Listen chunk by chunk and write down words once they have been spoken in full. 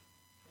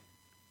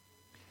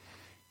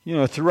You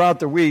know,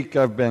 throughout the week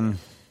I've been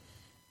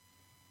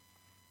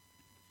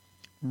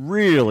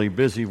really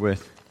busy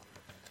with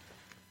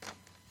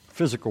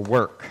physical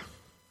work.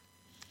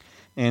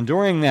 And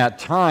during that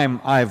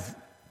time, I've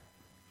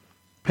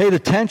paid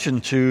attention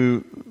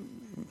to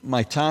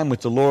my time with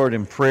the Lord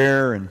in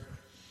prayer and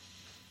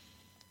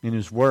in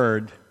His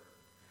Word.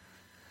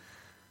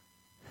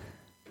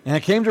 And I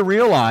came to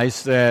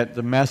realize that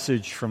the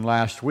message from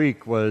last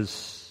week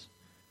was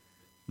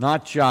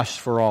not just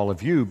for all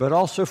of you, but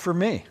also for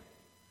me.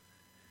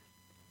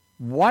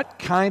 What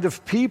kind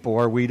of people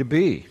are we to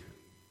be?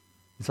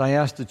 As I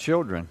asked the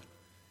children.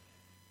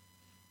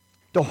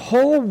 The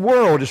whole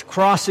world is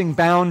crossing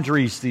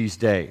boundaries these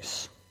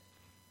days.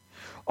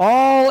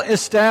 All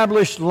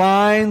established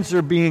lines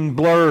are being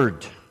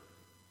blurred,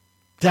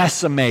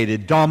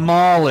 decimated,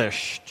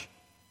 demolished,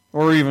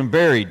 or even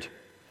buried.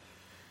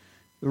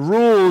 The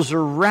rules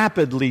are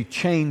rapidly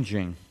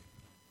changing.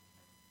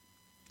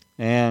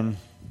 And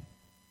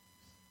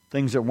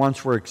things that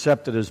once were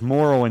accepted as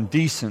moral and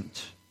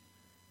decent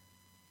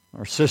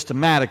are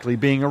systematically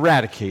being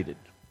eradicated.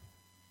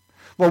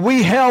 Well,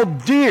 we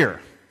held dear,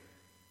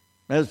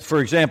 as for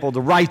example, the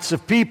rights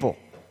of people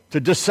to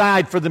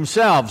decide for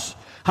themselves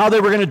how they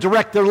were going to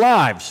direct their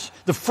lives.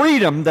 The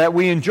freedom that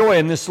we enjoy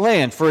in this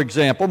land, for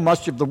example,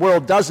 much of the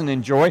world doesn't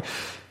enjoy,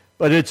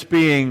 but it's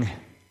being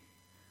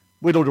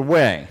whittled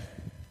away.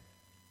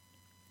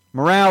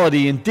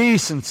 Morality and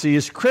decency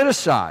is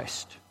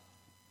criticized.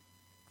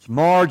 It's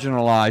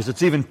marginalized.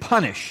 It's even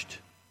punished.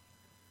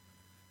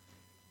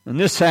 And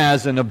this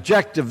has an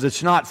objective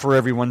that's not for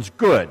everyone's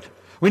good.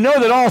 We know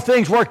that all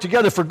things work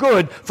together for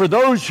good for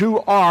those who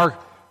are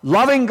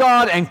loving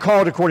God and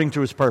called according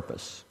to His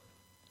purpose.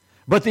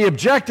 But the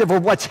objective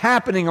of what's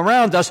happening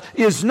around us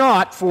is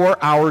not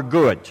for our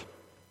good.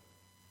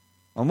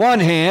 On one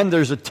hand,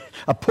 there's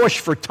a push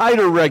for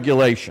tighter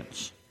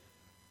regulations,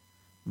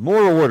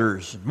 more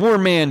orders, more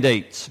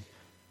mandates.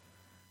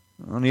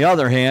 On the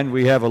other hand,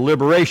 we have a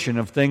liberation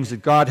of things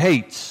that God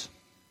hates.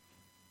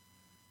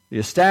 The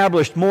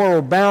established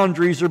moral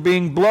boundaries are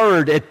being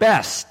blurred at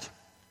best.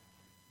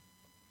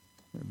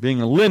 They're being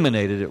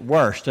eliminated at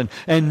worst.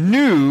 And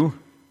new,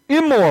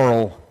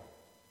 immoral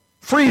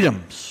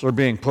freedoms are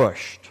being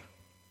pushed.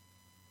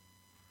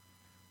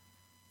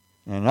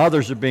 And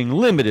others are being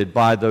limited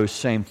by those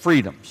same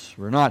freedoms.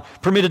 We're not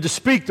permitted to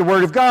speak the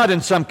Word of God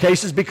in some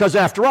cases because,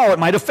 after all, it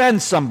might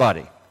offend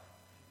somebody.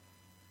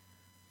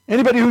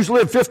 Anybody who's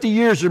lived 50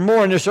 years or more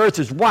on this earth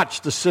has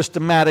watched the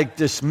systematic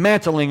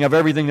dismantling of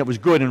everything that was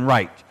good and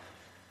right,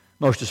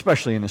 most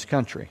especially in this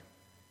country.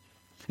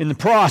 In the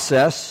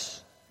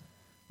process,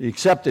 the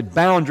accepted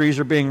boundaries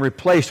are being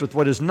replaced with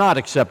what is not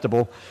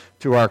acceptable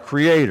to our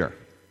Creator.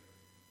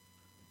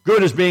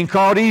 Good is being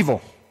called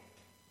evil.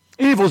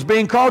 Evil is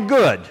being called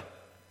good.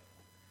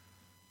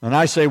 And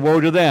I say, woe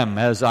to them,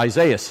 as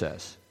Isaiah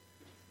says.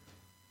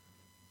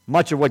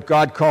 Much of what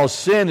God calls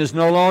sin is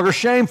no longer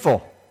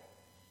shameful.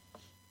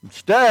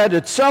 Instead,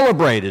 it's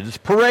celebrated, it's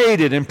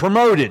paraded and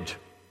promoted.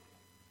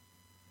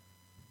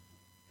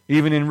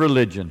 Even in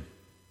religion.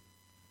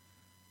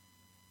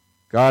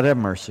 God have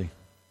mercy.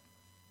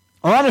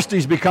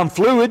 Honesty's become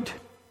fluid.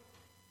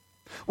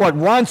 What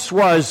once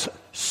was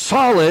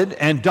solid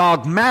and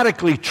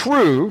dogmatically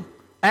true,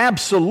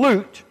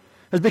 absolute,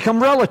 has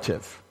become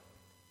relative.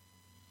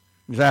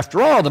 Because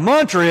after all, the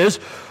mantra is,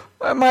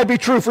 it might be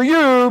true for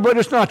you, but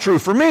it's not true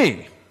for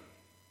me.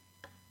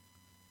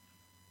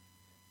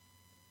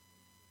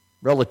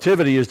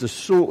 Relativity is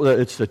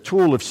the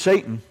tool of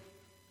Satan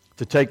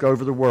to take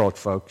over the world,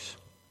 folks.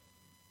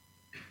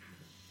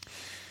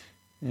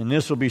 And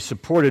this will be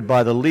supported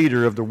by the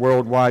leader of the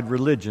worldwide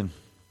religion,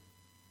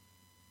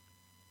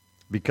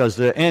 because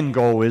the end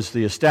goal is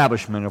the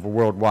establishment of a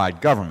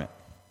worldwide government.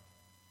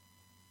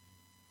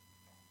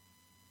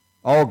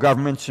 All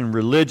governments and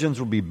religions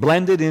will be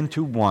blended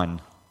into one.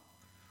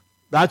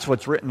 That's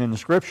what's written in the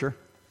Scripture.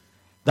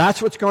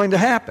 That's what's going to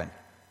happen.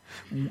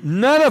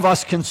 None of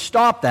us can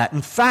stop that.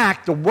 In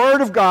fact, the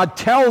Word of God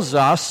tells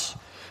us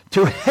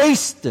to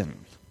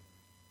hasten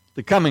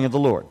the coming of the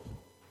Lord.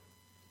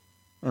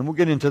 And we'll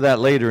get into that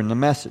later in the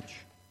message.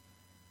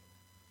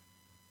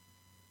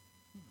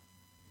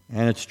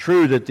 And it's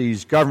true that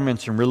these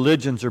governments and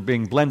religions are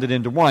being blended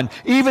into one,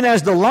 even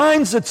as the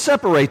lines that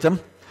separate them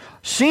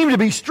seem to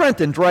be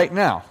strengthened right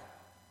now,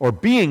 or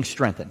being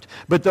strengthened.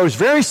 But those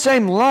very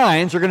same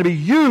lines are going to be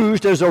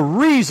used as a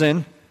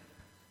reason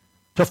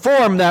to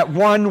form that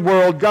one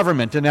world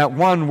government and that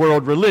one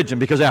world religion,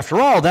 because after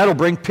all, that'll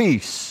bring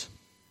peace.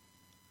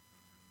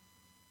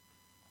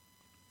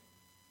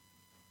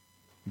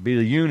 Be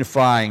the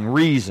unifying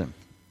reason,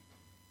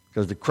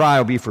 because the cry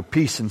will be for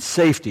peace and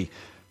safety,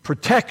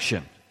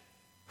 protection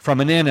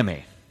from an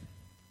enemy.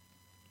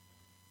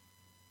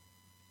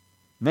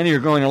 Many are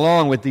going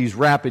along with these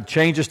rapid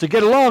changes to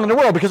get along in the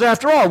world, because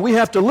after all, we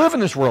have to live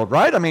in this world,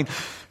 right? I mean,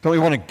 don't we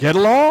want to get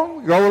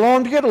along? Go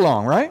along to get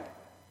along, right?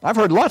 I've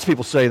heard lots of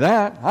people say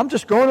that. I'm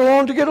just going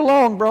along to get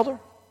along, brother.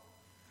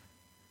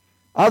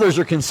 Others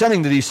are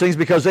consenting to these things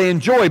because they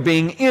enjoy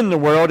being in the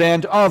world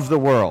and of the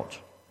world,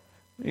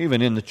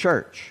 even in the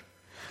church.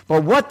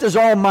 But what does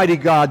Almighty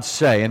God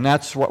say? And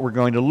that's what we're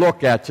going to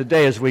look at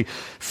today as we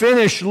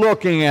finish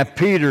looking at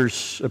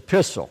Peter's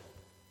epistle.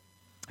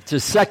 It's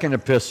his second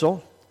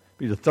epistle,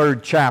 be the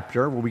third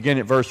chapter. We'll begin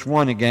at verse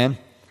 1 again.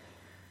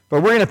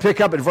 But we're going to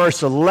pick up at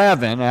verse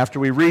 11 after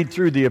we read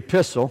through the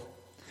epistle.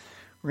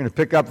 We're going to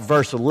pick up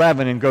verse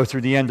 11 and go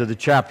through the end of the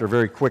chapter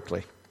very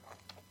quickly.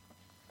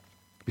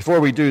 Before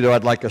we do, though,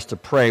 I'd like us to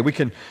pray. We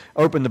can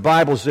open the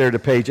Bibles there to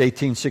page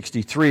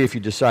 1863 if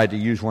you decide to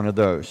use one of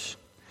those.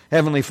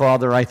 Heavenly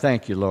Father, I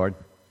thank you, Lord.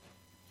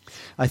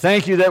 I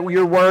thank you that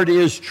your word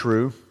is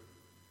true.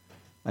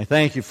 I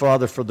thank you,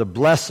 Father, for the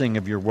blessing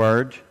of your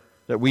word,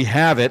 that we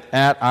have it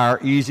at our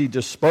easy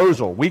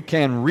disposal. We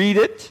can read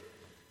it,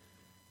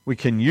 we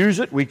can use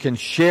it, we can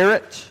share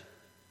it,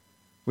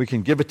 we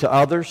can give it to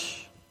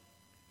others.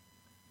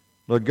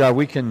 Lord God,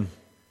 we can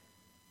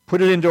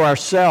put it into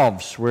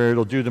ourselves where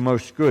it'll do the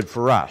most good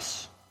for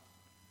us.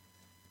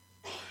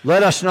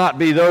 Let us not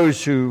be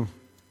those who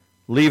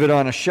leave it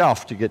on a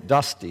shelf to get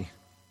dusty.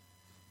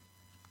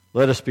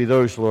 Let us be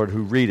those, Lord,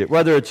 who read it,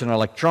 whether it's an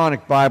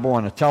electronic Bible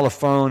on a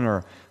telephone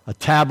or a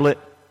tablet,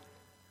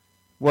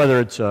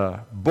 whether it's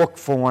a book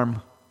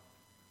form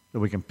that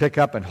we can pick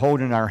up and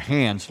hold in our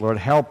hands. Lord,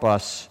 help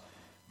us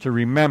to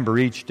remember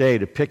each day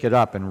to pick it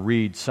up and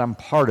read some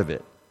part of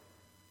it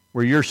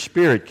where your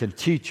Spirit can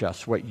teach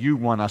us what you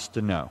want us to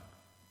know,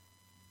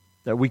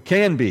 that we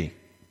can be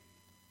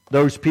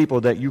those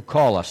people that you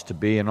call us to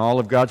be. And all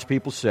of God's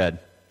people said,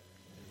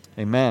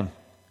 amen.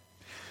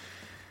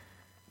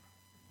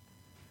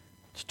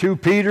 It's 2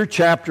 Peter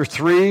chapter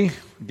 3.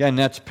 Again,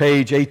 that's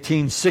page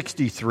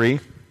 1863.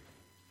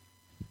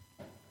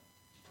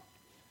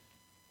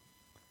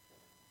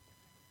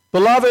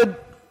 Beloved,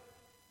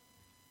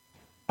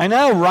 I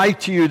now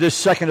write to you this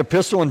second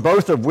epistle, in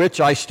both of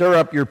which I stir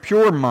up your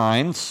pure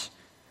minds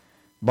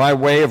by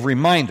way of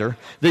reminder,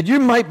 that you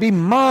might be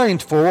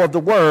mindful of the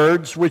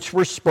words which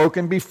were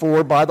spoken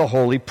before by the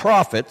holy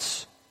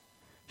prophets.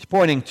 He's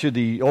pointing to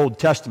the Old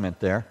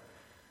Testament there.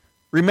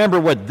 Remember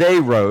what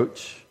they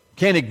wrote.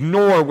 Can't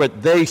ignore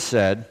what they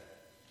said.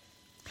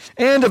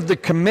 And of the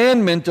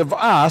commandment of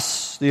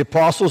us, the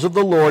apostles of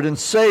the Lord and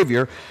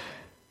Savior.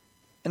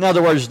 In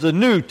other words, the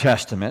New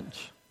Testament.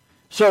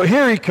 So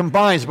here he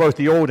combines both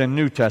the Old and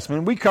New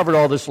Testament. We covered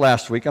all this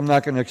last week. I'm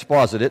not going to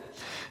exposit it.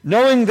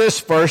 Knowing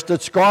this first,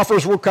 that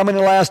scoffers will come in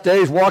the last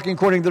days, walking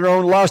according to their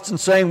own lusts and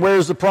saying, where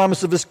is the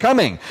promise of his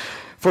coming?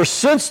 For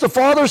since the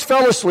fathers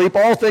fell asleep,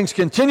 all things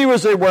continue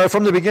as they were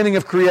from the beginning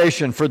of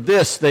creation. For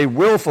this they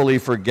willfully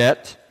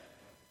forget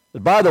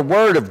that by the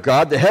word of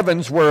God the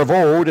heavens were of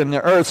old, and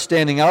the earth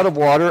standing out of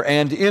water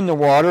and in the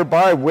water,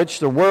 by which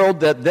the world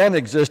that then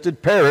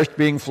existed perished,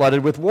 being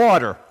flooded with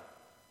water.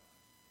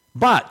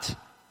 But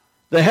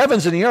the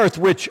heavens and the earth,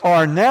 which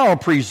are now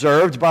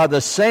preserved by the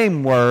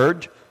same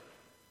word,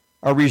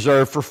 are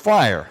reserved for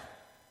fire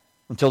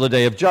until the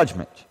day of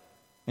judgment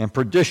and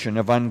perdition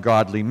of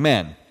ungodly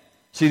men.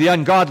 See, the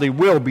ungodly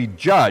will be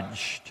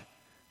judged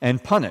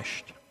and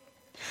punished.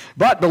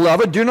 But,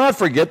 beloved, do not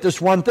forget this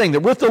one thing,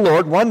 that with the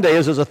Lord 1 day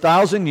is as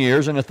 1,000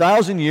 years, and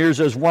 1,000 years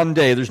as 1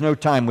 day. There's no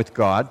time with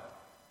God.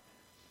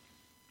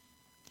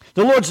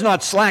 The Lord's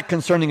not slack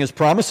concerning his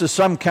promise, as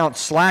some count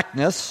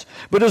slackness,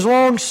 but is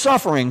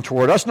long-suffering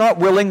toward us, not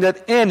willing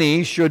that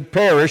any should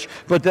perish,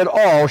 but that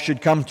all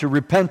should come to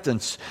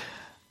repentance.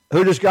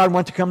 Who does God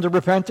want to come to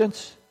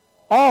repentance?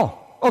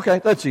 All. Okay,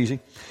 that's easy.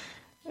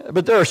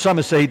 But there are some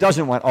who say he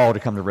doesn't want all to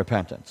come to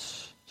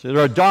repentance. So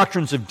there are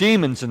doctrines of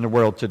demons in the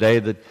world today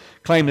that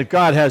claim that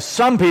God has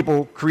some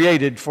people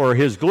created for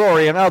his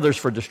glory and others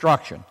for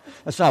destruction.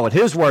 That's not what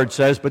his word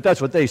says, but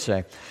that's what they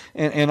say.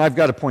 And I've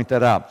got to point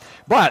that out.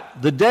 But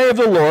the day of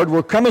the Lord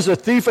will come as a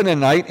thief in the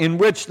night, in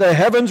which the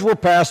heavens will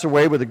pass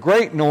away with a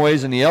great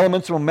noise, and the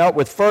elements will melt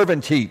with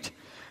fervent heat.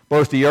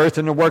 Both the earth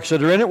and the works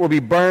that are in it will be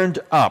burned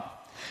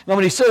up. Now,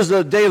 when he says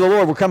the day of the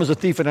Lord will come as a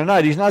thief in the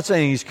night, he's not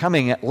saying he's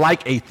coming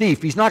like a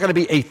thief. He's not going to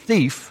be a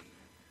thief.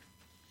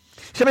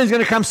 He's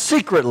going to come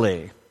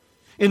secretly,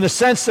 in the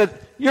sense that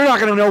you're not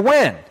going to know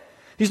when.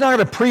 He's not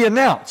going to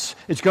pre-announce.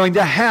 It's going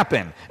to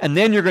happen, and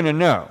then you're going to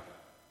know.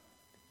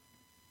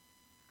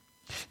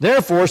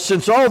 Therefore,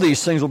 since all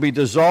these things will be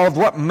dissolved,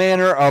 what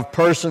manner of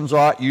persons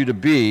ought you to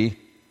be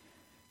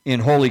in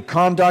holy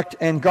conduct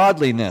and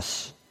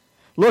godliness,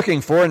 looking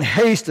for and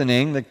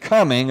hastening the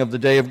coming of the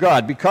day of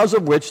God, because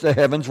of which the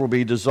heavens will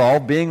be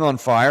dissolved, being on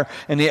fire,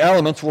 and the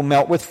elements will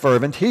melt with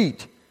fervent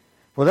heat?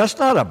 Well, that's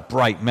not a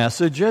bright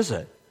message, is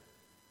it?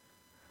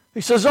 He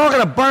says, it's all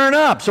going to burn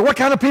up. So what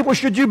kind of people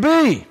should you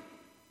be?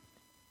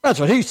 That's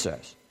what he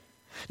says.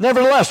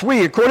 Nevertheless,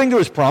 we, according to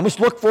his promise,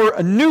 look for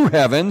a new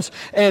heavens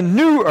and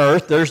new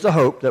earth. There's the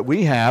hope that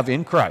we have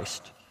in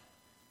Christ.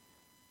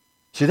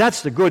 See,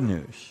 that's the good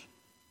news,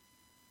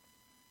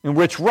 in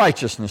which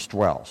righteousness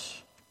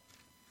dwells.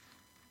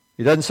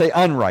 He doesn't say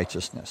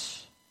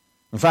unrighteousness.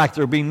 In fact,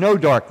 there will be no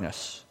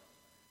darkness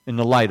in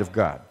the light of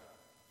God.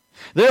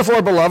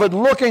 Therefore, beloved,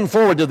 looking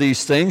forward to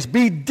these things,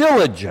 be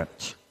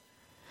diligent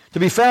to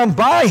be found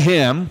by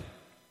him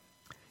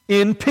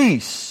in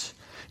peace.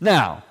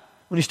 Now,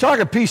 when he's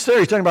talking peace there,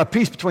 he's talking about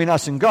peace between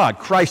us and God.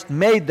 Christ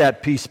made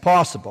that peace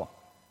possible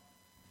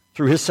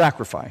through his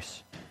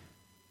sacrifice.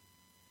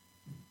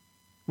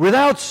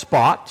 Without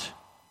spot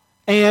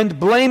and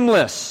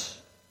blameless.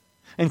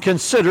 And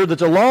consider that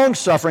the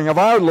long-suffering of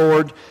our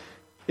Lord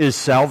is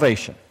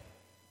salvation.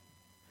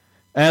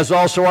 As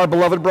also our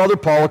beloved brother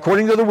Paul,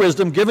 according to the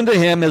wisdom given to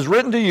him, has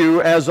written to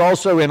you, as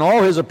also in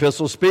all his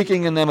epistles,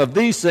 speaking in them of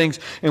these things,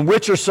 in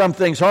which are some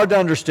things hard to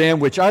understand,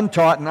 which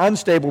untaught and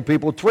unstable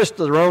people twist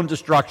to their own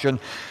destruction,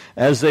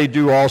 as they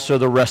do also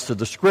the rest of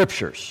the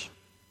Scriptures.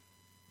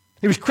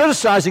 He was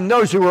criticizing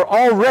those who were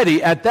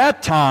already, at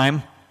that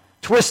time,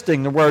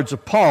 twisting the words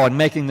of Paul and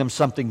making them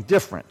something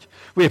different.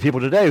 We have people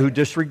today who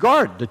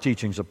disregard the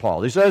teachings of Paul.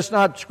 They say it's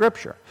not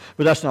Scripture,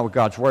 but that's not what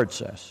God's Word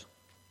says.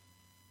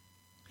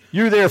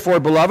 You therefore,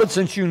 beloved,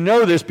 since you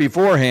know this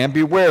beforehand,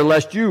 beware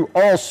lest you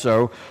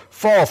also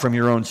fall from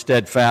your own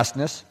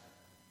steadfastness,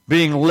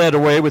 being led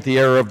away with the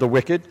error of the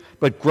wicked,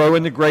 but grow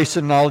in the grace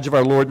and knowledge of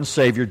our Lord and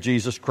Savior,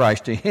 Jesus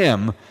Christ. To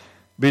him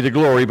be the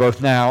glory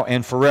both now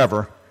and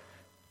forever.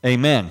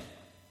 Amen.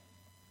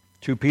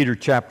 2 Peter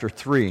chapter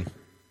 3.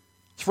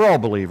 It's for all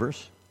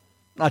believers,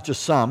 not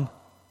just some.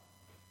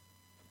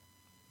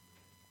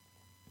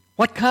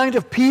 What kind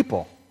of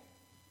people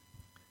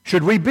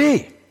should we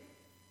be?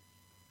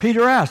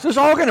 Peter asked. This is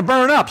all going to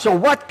burn up, so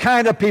what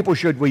kind of people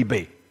should we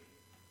be?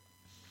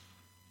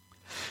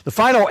 The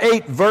final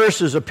 8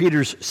 verses of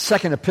Peter's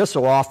second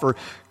epistle offer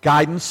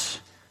guidance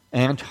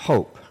and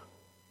hope.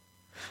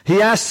 He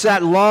asks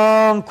that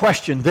long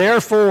question,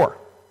 therefore,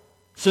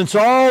 since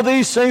all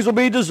these things will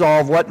be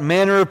dissolved, what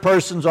manner of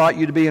persons ought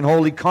you to be in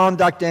holy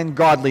conduct and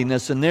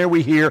godliness? And there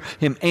we hear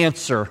him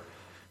answer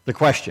the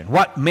question.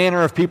 What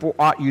manner of people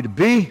ought you to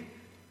be?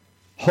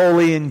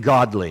 Holy and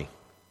godly.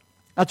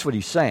 That's what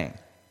he's saying.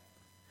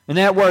 And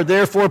that word,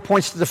 therefore,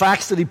 points to the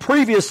facts that he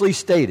previously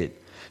stated.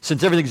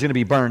 Since everything's going to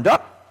be burned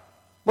up,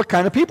 what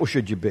kind of people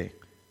should you be?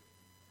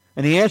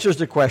 And he answers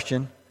the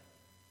question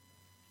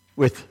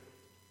with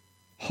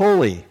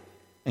holy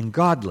and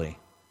godly,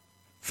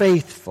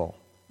 faithful,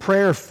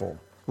 prayerful,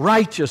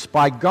 righteous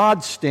by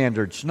God's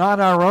standards, not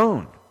our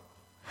own.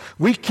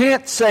 We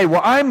can't say,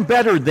 well, I'm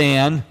better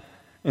than,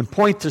 and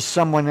point to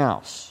someone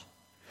else.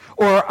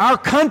 Or our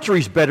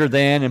country's better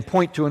than, and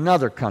point to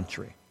another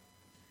country.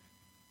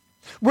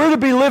 We're to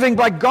be living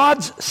by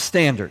God's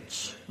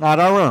standards, not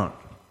our own.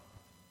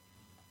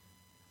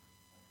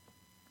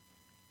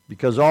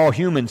 Because all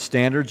human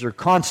standards are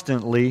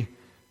constantly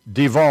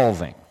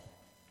devolving.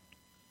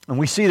 And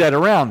we see that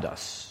around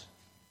us.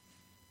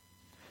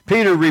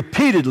 Peter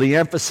repeatedly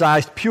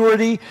emphasized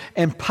purity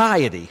and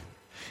piety.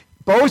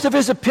 Both of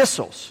his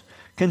epistles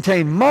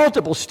contain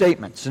multiple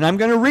statements, and I'm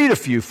going to read a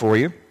few for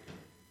you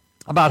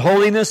about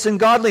holiness and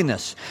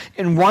godliness.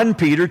 In 1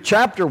 Peter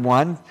chapter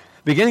 1,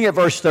 beginning at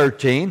verse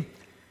 13,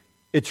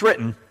 it's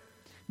written,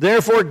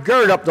 therefore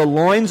gird up the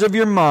loins of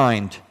your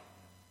mind,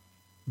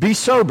 be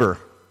sober,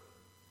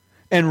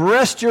 and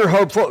rest your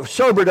hope.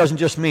 Sober doesn't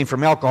just mean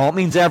from alcohol, it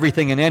means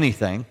everything and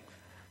anything.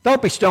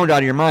 Don't be stoned out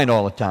of your mind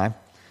all the time.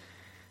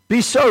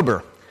 Be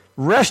sober,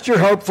 rest your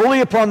hope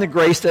fully upon the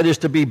grace that is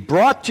to be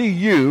brought to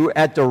you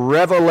at the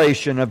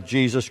revelation of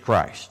Jesus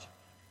Christ.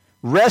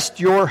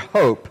 Rest your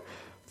hope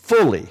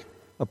fully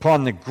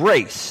upon the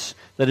grace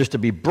that is to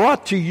be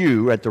brought to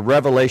you at the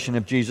revelation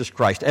of Jesus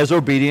Christ, as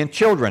obedient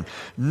children,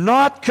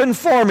 not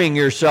conforming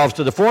yourselves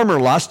to the former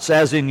lusts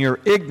as in your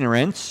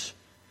ignorance.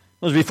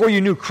 Because before you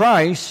knew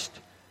Christ,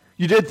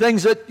 you did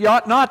things that you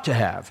ought not to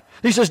have.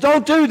 He says,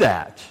 don't do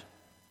that.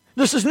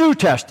 This is New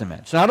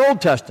Testament. It's not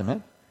Old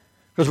Testament.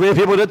 Because we have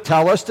people that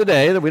tell us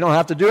today that we don't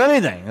have to do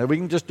anything, that we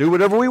can just do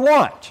whatever we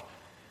want.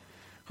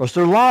 Because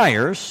they're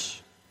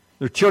liars,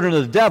 they're children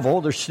of the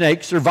devil, they're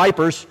snakes, they're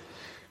vipers.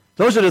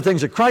 Those are the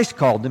things that Christ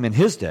called them in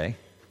his day.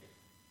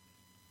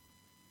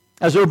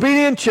 As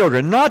obedient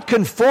children, not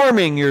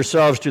conforming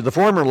yourselves to the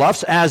former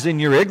lusts, as in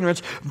your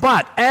ignorance,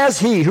 but as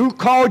he who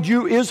called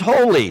you is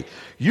holy,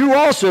 you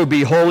also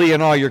be holy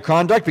in all your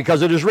conduct,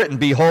 because it is written,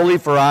 be holy,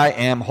 for I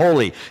am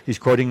holy. He's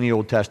quoting the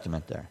Old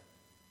Testament there.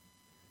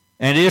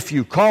 And if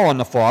you call on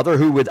the Father,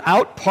 who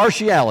without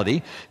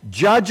partiality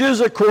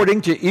judges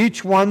according to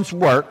each one's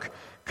work,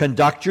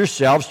 conduct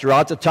yourselves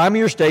throughout the time of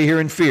your stay here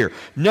in fear,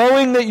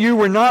 knowing that you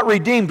were not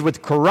redeemed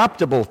with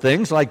corruptible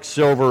things like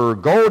silver or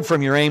gold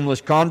from your aimless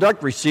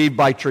conduct received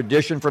by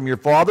tradition from your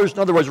fathers. In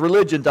other words,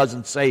 religion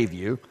doesn't save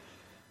you.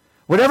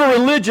 Whatever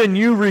religion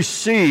you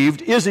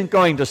received isn't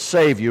going to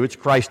save you. It's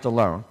Christ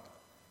alone.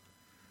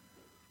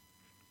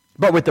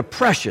 But with the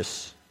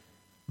precious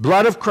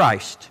blood of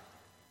Christ,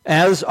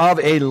 as of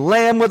a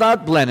lamb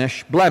without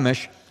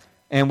blemish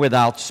and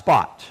without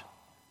spot.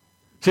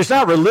 See, it's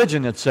not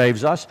religion that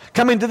saves us.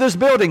 Coming to this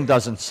building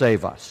doesn't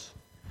save us.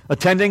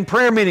 Attending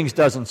prayer meetings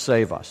doesn't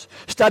save us.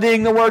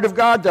 Studying the Word of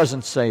God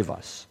doesn't save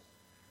us.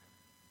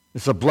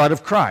 It's the blood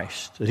of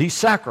Christ that he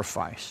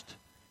sacrificed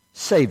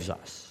saves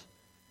us.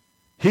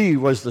 He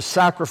was the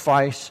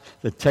sacrifice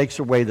that takes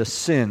away the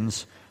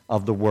sins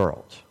of the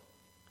world.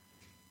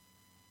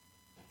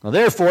 Now,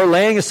 therefore,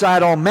 laying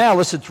aside all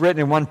malice, it's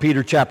written in 1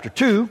 Peter chapter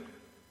 2,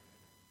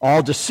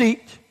 all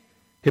deceit,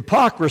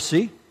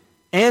 hypocrisy,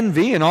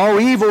 envy, and all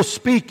evil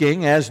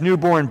speaking as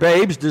newborn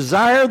babes.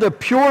 Desire the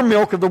pure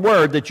milk of the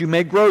word, that you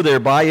may grow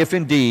thereby, if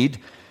indeed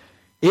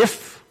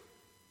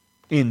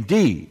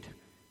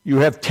you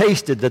have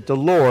tasted that the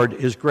Lord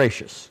is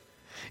gracious.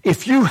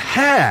 If you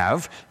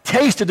have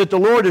tasted that the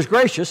Lord is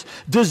gracious,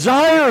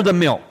 desire the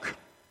milk.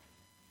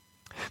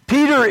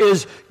 Peter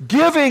is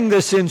giving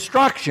this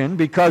instruction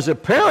because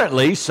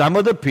apparently some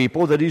of the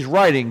people that he's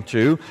writing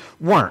to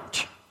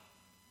weren't.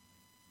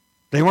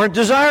 They weren't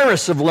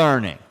desirous of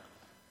learning.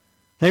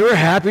 They were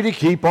happy to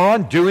keep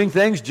on doing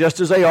things just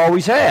as they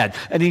always had.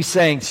 And he's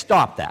saying,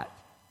 stop that.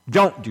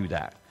 Don't do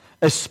that.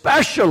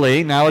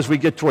 Especially now as we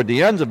get toward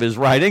the ends of his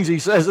writings, he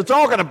says it's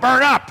all going to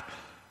burn up.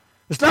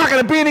 It's not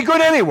going to be any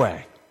good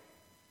anyway.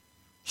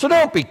 So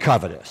don't be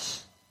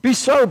covetous. Be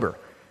sober.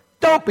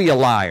 Don't be a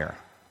liar.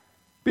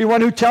 Be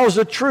one who tells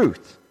the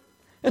truth.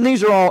 And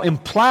these are all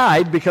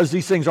implied because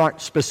these things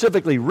aren't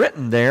specifically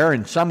written there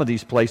in some of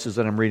these places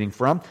that I'm reading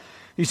from.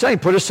 He's saying,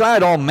 put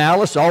aside all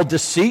malice, all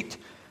deceit.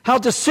 How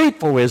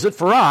deceitful is it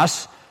for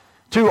us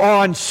to,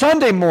 on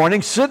Sunday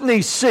morning, sit in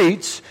these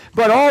seats,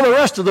 but all the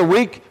rest of the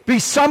week be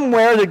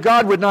somewhere that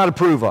God would not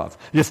approve of?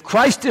 If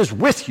Christ is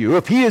with you,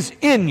 if He is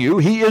in you,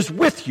 He is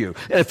with you.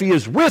 And if He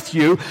is with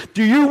you,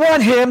 do you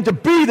want Him to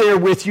be there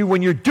with you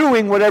when you're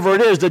doing whatever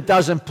it is that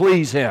doesn't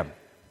please Him?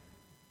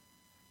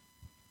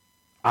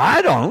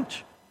 I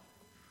don't.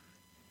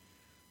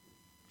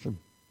 So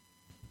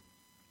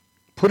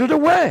put it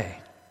away.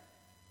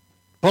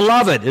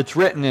 Beloved, it's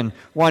written in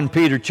 1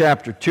 Peter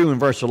chapter 2 and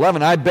verse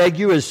 11, I beg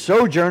you as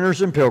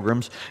sojourners and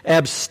pilgrims,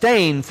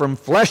 abstain from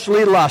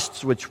fleshly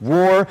lusts which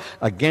war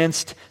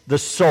against the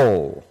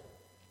soul.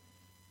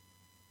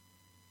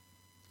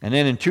 And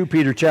then in 2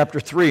 Peter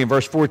chapter 3 and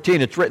verse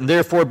 14, it's written,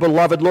 therefore,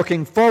 beloved,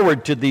 looking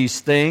forward to these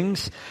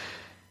things,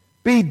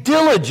 be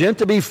diligent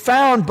to be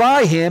found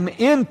by Him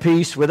in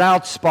peace,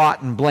 without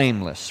spot and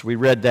blameless. We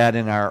read that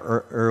in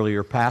our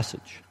earlier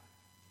passage.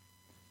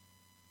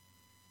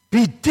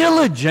 Be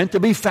diligent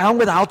to be found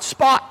without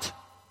spot,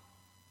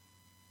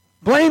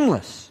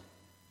 blameless.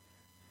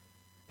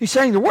 He's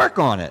saying to work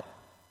on it.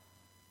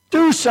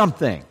 Do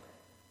something.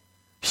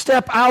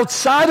 Step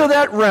outside of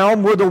that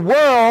realm where the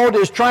world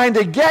is trying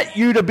to get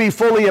you to be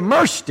fully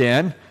immersed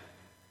in,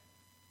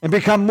 and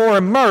become more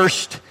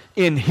immersed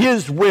in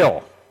His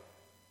will,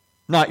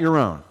 not your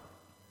own.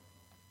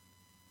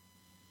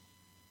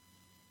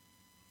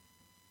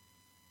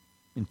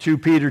 In 2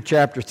 Peter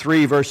chapter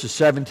 3, verses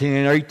 17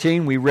 and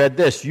 18, we read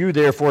this, you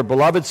therefore,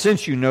 beloved,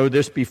 since you know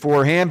this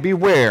beforehand,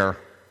 beware,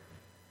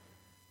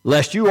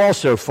 lest you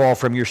also fall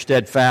from your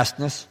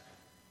steadfastness,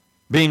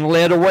 being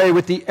led away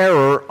with the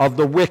error of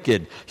the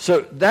wicked.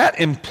 So that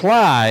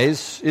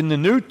implies in the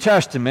New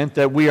Testament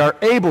that we are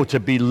able to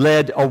be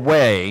led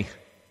away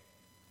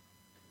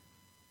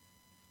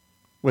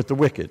with the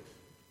wicked.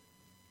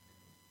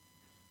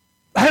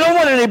 I don't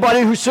want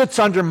anybody who sits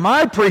under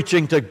my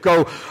preaching to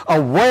go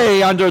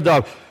away under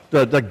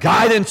the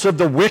guidance of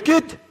the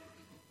wicked.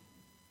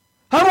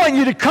 I want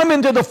you to come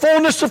into the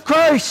fullness of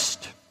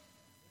Christ.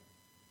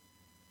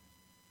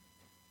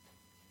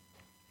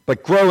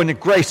 But grow in the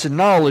grace and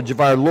knowledge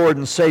of our Lord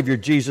and Savior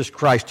Jesus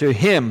Christ. To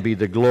Him be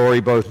the glory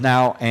both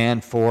now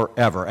and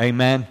forever.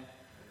 Amen?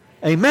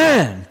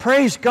 Amen.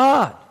 Praise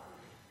God.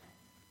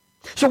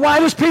 So why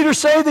does Peter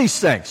say these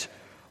things?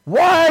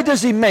 Why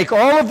does he make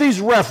all of these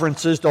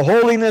references to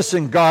holiness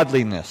and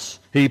godliness?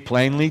 He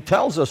plainly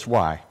tells us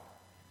why.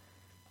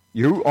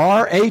 You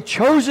are a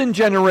chosen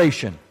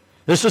generation.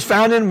 This is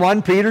found in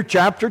 1 Peter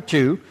chapter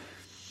 2.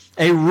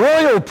 A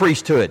royal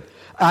priesthood,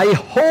 a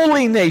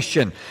holy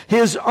nation,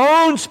 His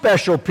own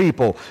special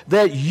people,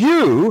 that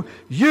you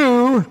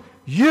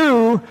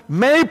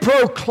may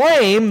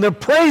proclaim the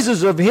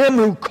praises of Him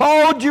who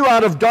called you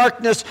out of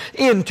darkness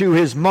into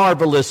His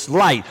marvelous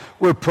light.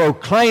 We're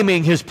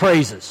proclaiming His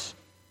praises.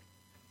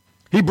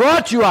 He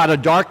brought you out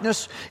of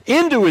darkness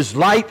into His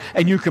light,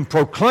 and you can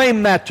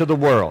proclaim that to the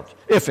world,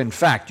 if in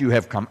fact you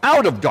have come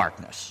out of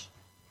darkness.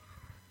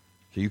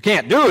 So you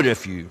can't do it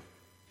if you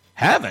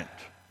haven't.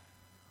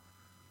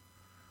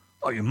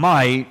 Or you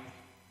might,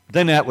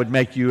 then that would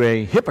make you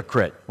a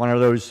hypocrite, one of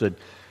those that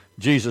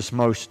Jesus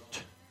most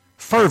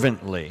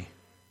fervently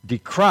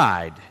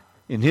decried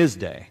in His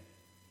day.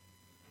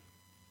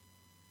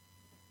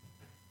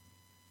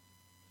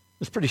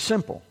 It's pretty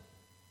simple.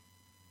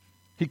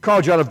 He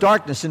called you out of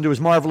darkness into His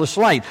marvelous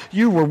light.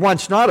 You were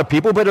once not a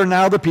people, but are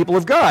now the people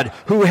of God,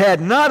 who had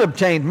not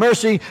obtained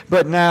mercy,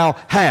 but now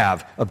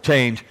have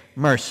obtained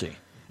mercy.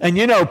 And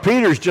you know,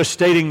 Peter's just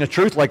stating the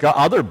truth like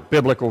other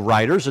biblical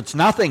writers. It's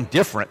nothing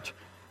different.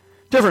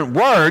 Different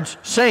words,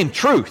 same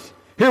truth.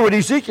 Hear what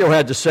Ezekiel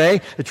had to say.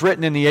 It's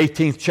written in the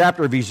 18th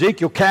chapter of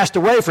Ezekiel. Cast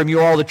away from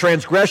you all the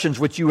transgressions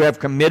which you have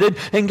committed,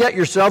 and get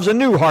yourselves a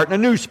new heart and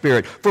a new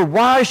spirit. For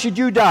why should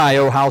you die,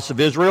 O house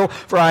of Israel?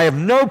 For I have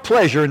no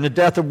pleasure in the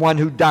death of one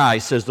who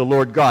dies, says the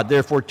Lord God.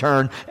 Therefore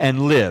turn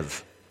and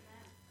live.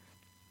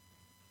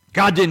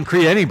 God didn't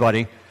create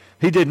anybody.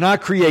 He did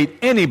not create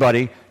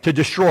anybody to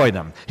destroy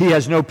them. He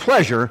has no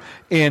pleasure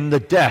in the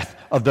death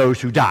of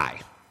those who die.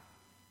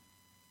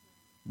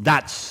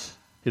 That's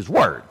His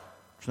word.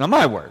 It's not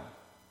my word.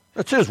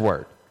 That's His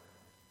word.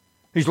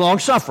 He's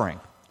long-suffering.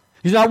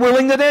 He's not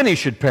willing that any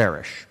should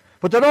perish,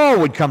 but that all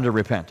would come to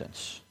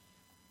repentance.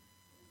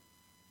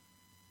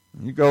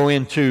 You go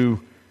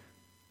into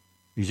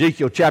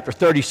Ezekiel chapter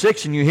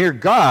 36 and you hear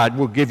God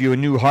will give you a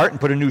new heart and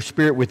put a new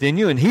spirit within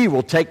you, and He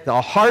will take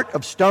the heart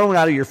of stone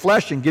out of your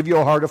flesh and give you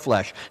a heart of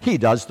flesh. He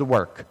does the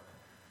work.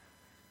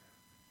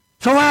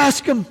 So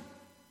ask Him.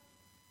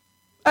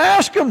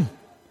 Ask Him.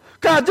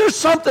 God, there's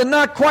something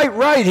not quite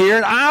right here,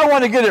 and I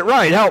want to get it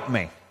right. Help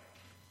me.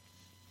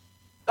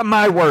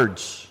 My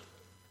words.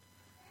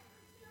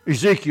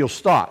 Ezekiel's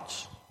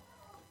thoughts.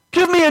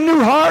 Give me a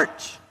new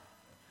heart.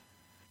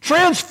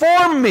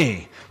 Transform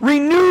me.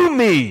 Renew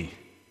me.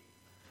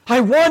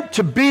 I want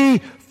to be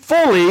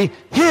fully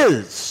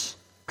His,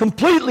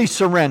 completely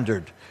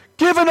surrendered,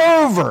 given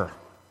over.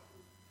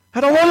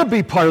 I don't want to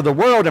be part of the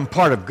world and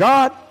part of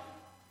God.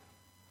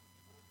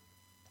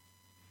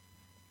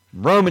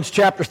 Romans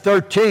chapter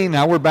 13,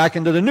 now we're back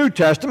into the New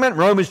Testament.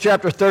 Romans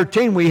chapter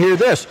 13, we hear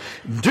this.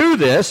 Do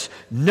this,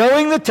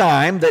 knowing the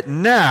time that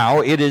now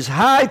it is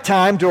high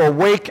time to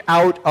awake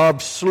out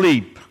of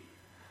sleep.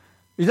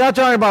 He's not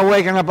talking about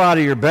waking up out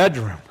of your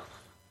bedroom.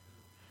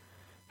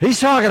 He's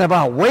talking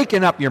about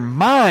waking up your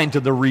mind to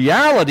the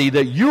reality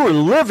that you are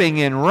living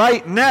in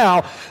right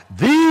now.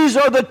 These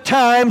are the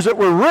times that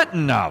we're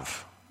written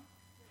of.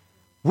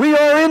 We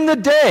are in the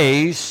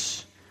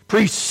days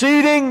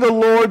preceding the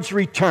Lord's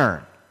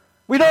return.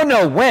 We don't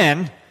know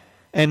when,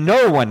 and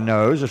no one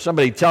knows. If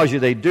somebody tells you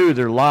they do,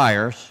 they're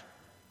liars.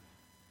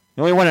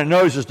 The only one that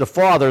knows is the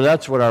Father.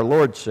 That's what our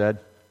Lord said.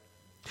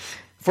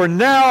 For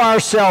now our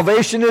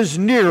salvation is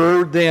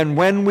nearer than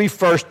when we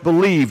first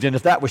believed. And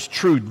if that was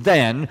true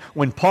then,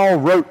 when Paul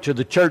wrote to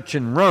the church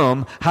in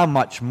Rome, how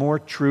much more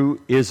true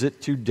is it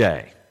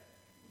today?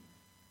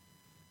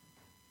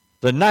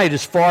 The night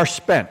is far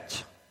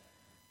spent.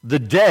 The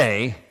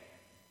day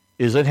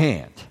is at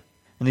hand.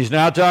 And he's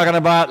now talking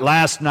about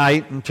last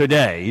night and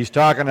today. He's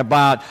talking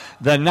about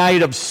the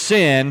night of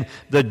sin,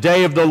 the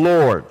day of the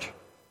Lord.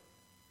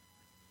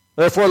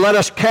 Therefore, let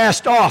us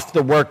cast off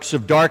the works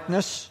of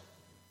darkness.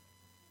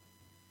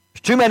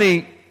 There's too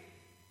many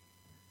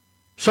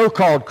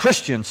so-called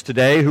Christians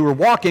today who are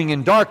walking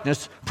in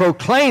darkness,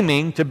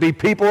 proclaiming to be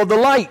people of the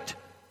light.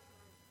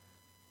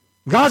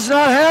 God's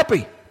not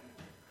happy.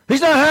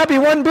 He's not happy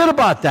one bit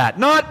about that.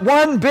 Not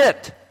one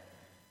bit.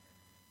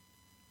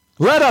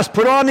 Let us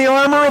put on the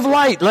armor of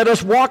light. Let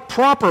us walk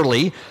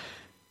properly.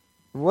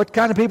 What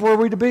kind of people are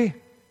we to be?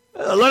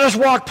 Let us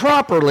walk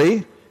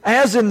properly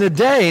as in the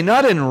day,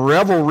 not in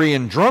revelry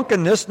and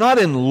drunkenness, not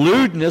in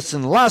lewdness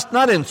and lust,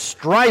 not in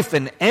strife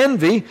and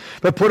envy,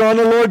 but put on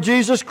the Lord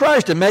Jesus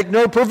Christ and make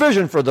no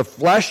provision for the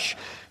flesh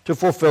to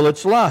fulfill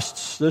its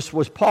lusts. This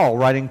was Paul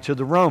writing to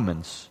the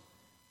Romans.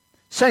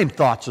 Same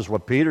thoughts as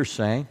what Peter's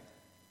saying.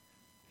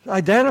 It's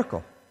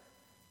identical.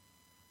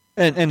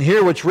 And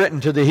hear what's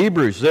written to the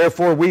Hebrews.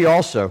 Therefore we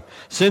also,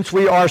 since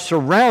we are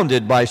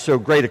surrounded by so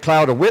great a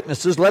cloud of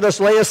witnesses, let us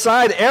lay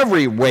aside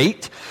every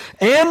weight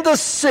and the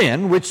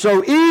sin which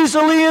so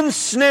easily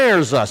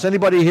ensnares us.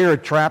 Anybody here a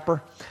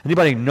trapper?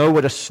 Anybody know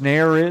what a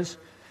snare is?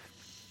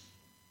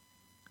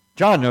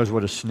 John knows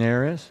what a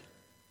snare is.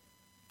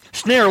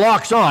 Snare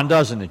locks on,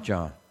 doesn't it,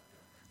 John?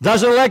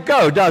 Doesn't let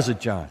go, does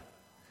it, John?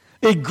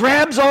 It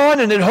grabs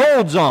on and it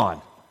holds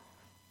on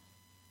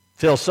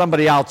till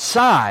somebody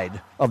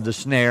outside of the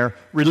snare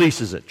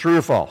releases it. True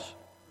or false?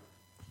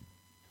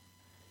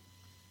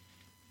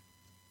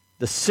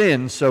 The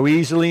sin so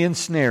easily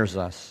ensnares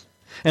us.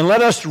 And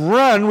let us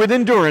run with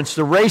endurance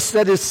the race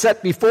that is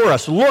set before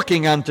us,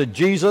 looking unto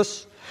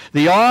Jesus,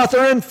 the author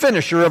and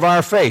finisher of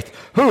our faith,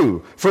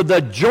 who, for the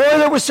joy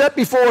that was set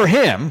before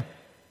Him,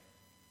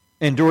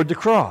 endured the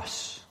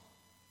cross,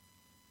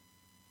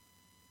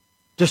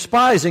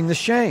 despising the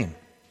shame,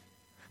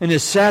 and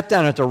is sat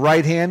down at the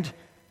right hand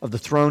of the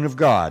throne of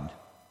God.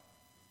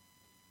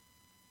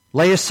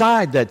 Lay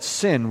aside that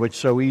sin which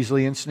so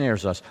easily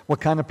ensnares us.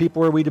 What kind of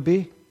people are we to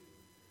be?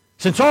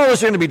 Since all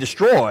is going to be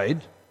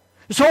destroyed,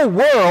 this whole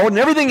world and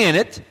everything in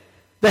it,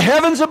 the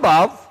heavens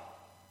above,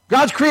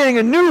 God's creating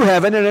a new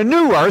heaven and a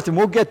new earth, and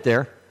we'll get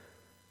there.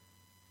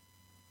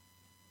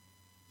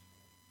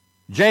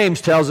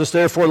 James tells us,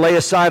 therefore, lay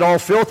aside all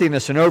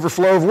filthiness and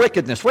overflow of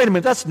wickedness. Wait a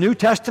minute, that's New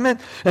Testament?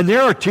 And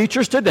there are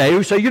teachers today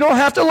who say you don't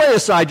have to lay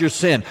aside your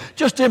sin.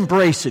 Just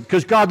embrace it,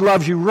 because God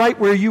loves you right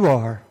where you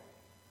are.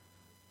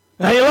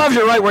 Now, He loves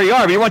you right where you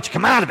are, but He wants you to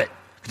come out of it,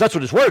 because that's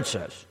what His Word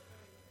says.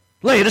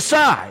 Lay it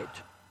aside.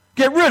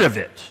 Get rid of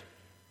it.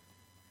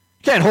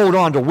 You can't hold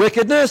on to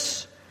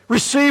wickedness.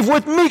 Receive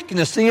with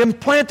meekness the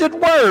implanted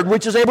Word,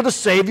 which is able to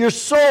save your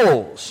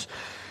souls.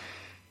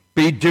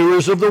 Be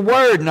doers of the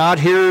Word, not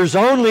hearers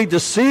only,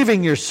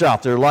 deceiving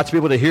yourself. There are lots of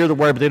people that hear the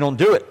Word, but they don't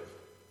do it.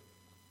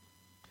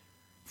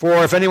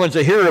 For if anyone's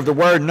a hearer of the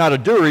Word and not a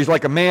doer, he's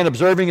like a man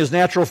observing his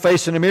natural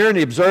face in a mirror, and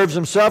he observes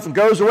himself and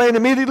goes away and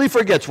immediately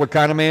forgets what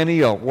kind of man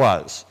he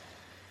was.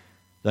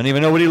 Doesn't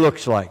even know what he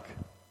looks like.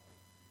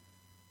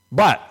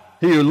 But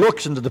he who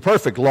looks into the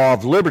perfect law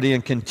of liberty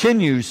and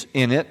continues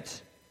in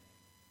it,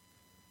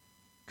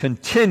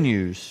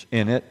 continues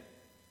in it,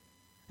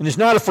 and is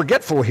not a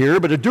forgetful hearer,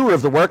 but a doer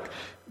of the work,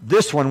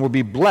 this one will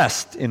be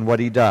blessed in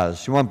what he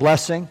does. You want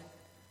blessing?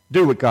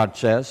 Do what God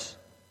says.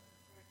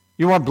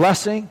 You want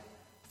blessing?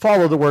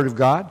 Follow the Word of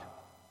God.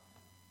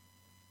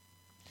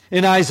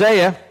 In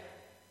Isaiah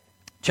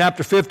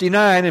chapter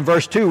 59 and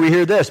verse 2, we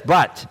hear this,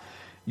 "But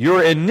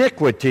your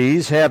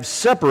iniquities have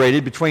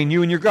separated between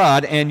you and your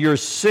God, and your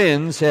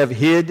sins have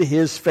hid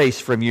his face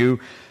from you,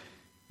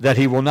 that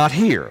he will not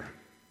hear."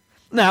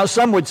 Now,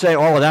 some would say,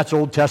 oh, that's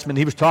Old Testament.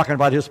 He was talking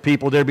about his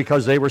people there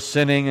because they were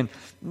sinning. And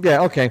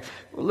yeah, okay,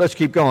 let's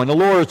keep going. "The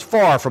Lord is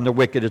far from the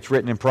wicked," it's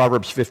written in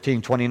Proverbs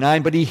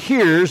 15:29, "but he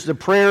hears the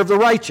prayer of the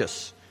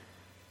righteous."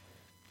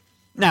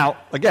 Now,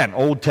 again,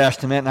 Old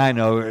Testament, and I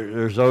know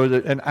there's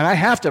those, and I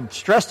have to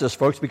stress this,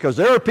 folks, because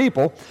there are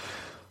people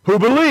who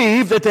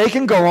believe that they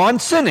can go on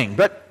sinning,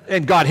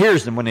 and God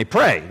hears them when they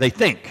pray, they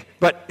think.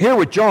 But here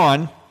with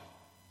John,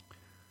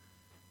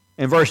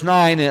 in verse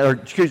 9,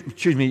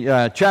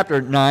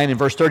 chapter 9 and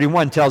verse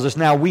 31 tells us,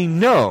 "Now we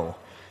know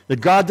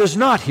that God does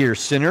not hear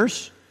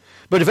sinners,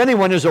 but if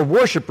anyone is a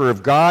worshiper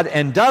of God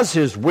and does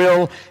his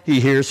will, he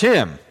hears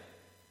him."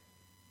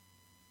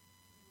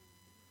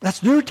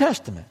 That's New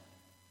Testament.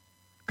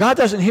 God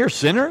doesn't hear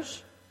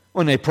sinners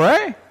when they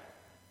pray?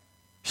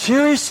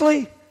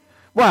 Seriously?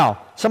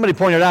 Well, somebody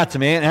pointed out to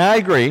me, and I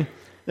agree,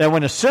 that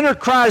when a sinner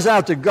cries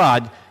out to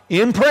God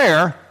in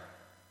prayer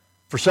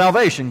for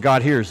salvation,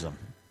 God hears them.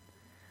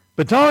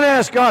 But don't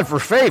ask God for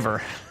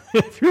favor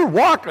if you're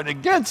walking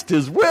against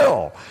His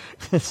will.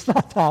 It's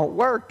not how it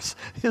works.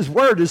 His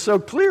Word is so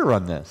clear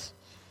on this.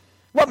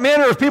 What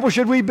manner of people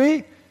should we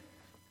be?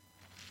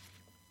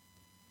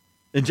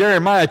 In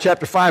Jeremiah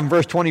chapter 5 and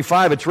verse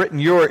 25, it's written,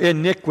 "Your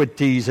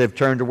iniquities have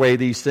turned away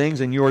these things,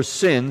 and your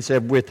sins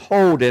have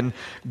withholden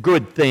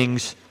good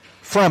things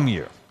from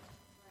you."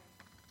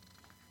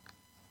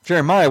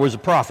 Jeremiah was a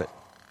prophet.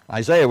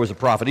 Isaiah was a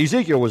prophet.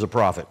 Ezekiel was a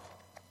prophet.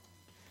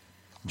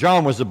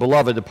 John was the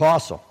beloved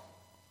apostle.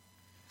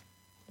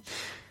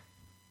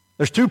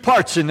 There's two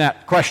parts in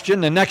that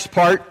question. The next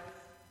part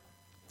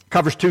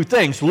covers two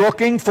things: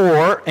 looking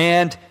for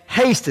and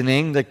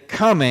hastening the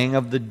coming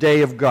of the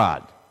day of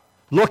God.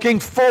 Looking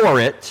for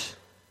it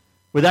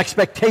with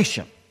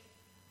expectation.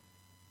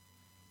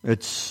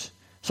 It's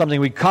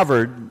something we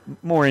covered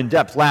more in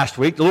depth last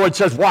week. The Lord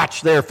says,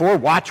 "Watch, therefore,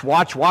 watch,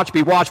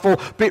 be watchful,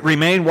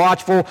 remain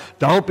watchful,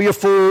 don't be a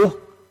fool."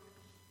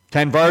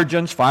 10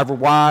 virgins, 5 were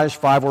wise,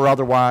 5 were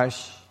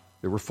otherwise.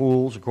 They were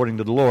fools, according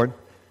to the Lord.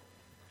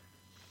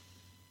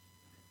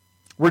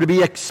 We're to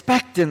be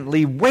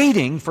expectantly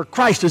waiting for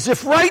Christ, as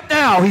if right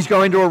now He's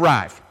going to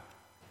arrive.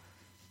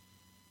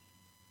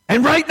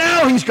 And right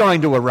now He's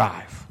going to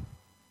arrive.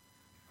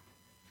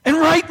 And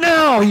right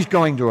now He's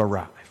going to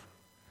arrive.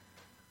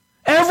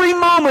 Every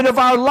moment of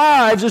our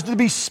lives is to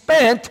be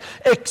spent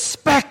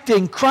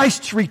expecting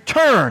Christ's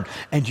return.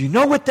 And you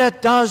know what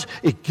that does?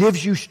 It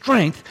gives you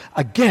strength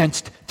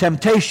against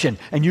temptation.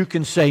 And you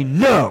can say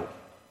no.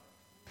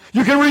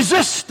 You can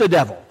resist the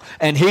devil,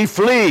 and he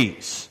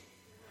flees.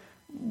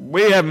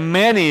 We have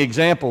many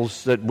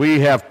examples that we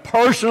have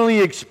personally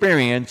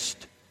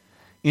experienced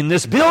in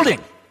this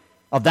building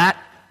of that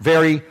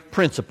very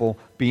principle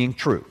being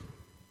true.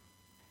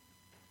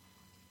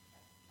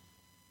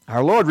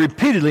 Our Lord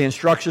repeatedly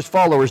instructs His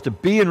followers to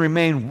be and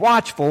remain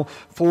watchful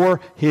for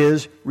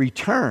His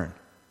return.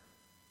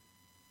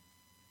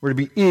 We're to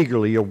be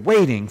eagerly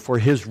awaiting for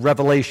His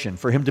revelation,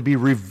 for Him to be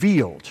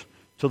revealed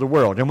to the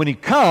world. And when He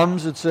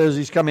comes, it says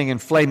He's coming in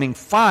flaming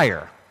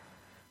fire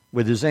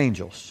with His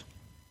angels.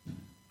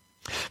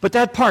 But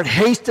that part,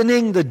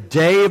 hastening the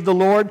day of the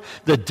Lord,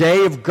 the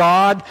day of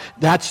God,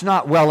 that's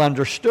not well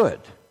understood.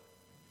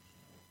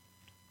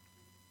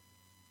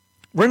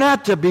 We're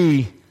not to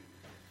be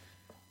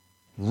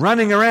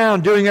running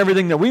around doing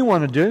everything that we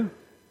want to do.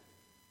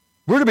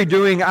 We're to be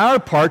doing our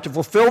part to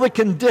fulfill the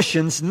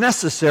conditions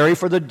necessary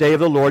for the day of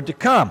the Lord to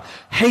come.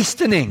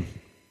 Hastening.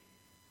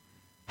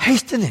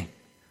 Hastening.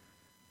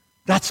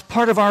 That's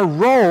part of our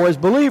role as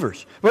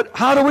believers. But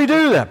how do we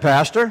do that,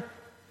 Pastor?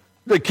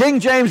 The King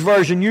James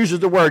Version uses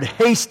the word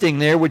hasting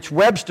there, which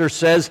Webster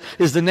says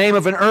is the name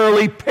of an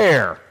early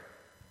pear.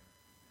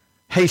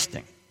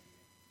 Hasting.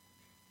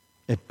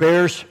 It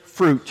bears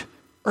fruit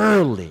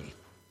early.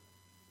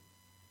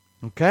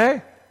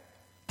 Okay?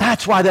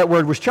 That's why that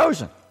word was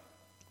chosen.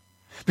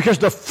 Because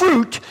the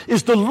fruit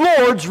is the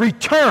Lord's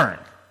return.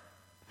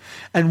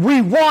 And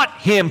we want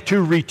Him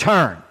to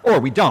return. Or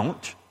we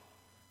don't.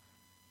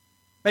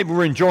 Maybe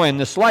we're enjoying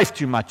this life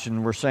too much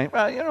and we're saying,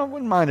 well, I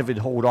wouldn't mind if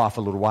it'd hold off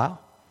a little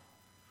while.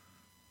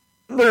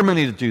 There are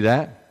many that do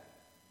that.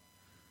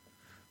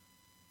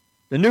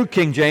 The New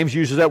King James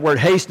uses that word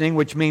hastening,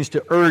 which means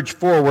to urge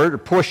forward or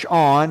push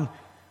on,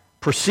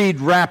 proceed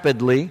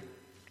rapidly.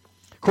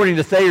 According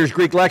to Thayer's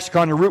Greek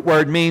lexicon, the root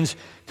word means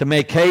to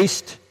make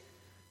haste,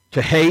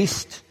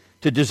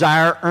 to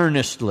desire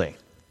earnestly.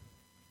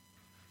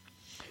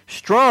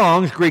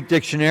 Strong's Greek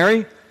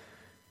dictionary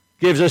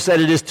gives us that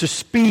it is to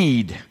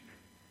speed,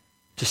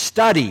 to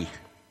study,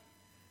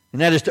 and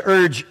that is to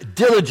urge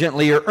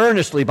diligently or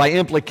earnestly, by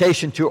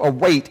implication to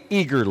await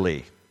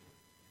eagerly.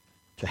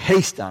 to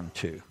haste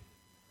unto.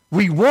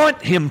 We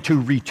want him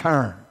to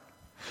return.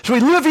 So we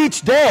live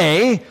each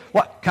day.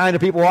 What kind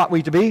of people ought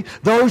we to be?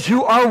 Those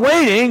who are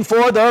waiting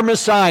for their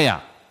Messiah.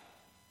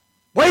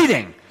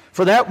 Waiting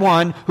for that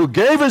one who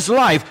gave his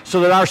life so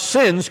that our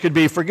sins could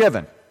be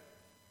forgiven.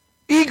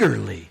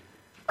 Eagerly,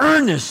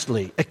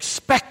 earnestly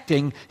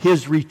expecting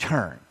his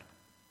return.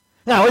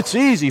 Now, it's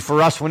easy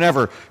for us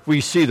whenever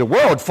we see the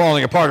world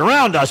falling apart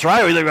around us,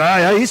 right? We think, oh,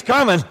 yeah, he's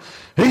coming.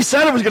 He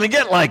said it was going to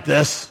get like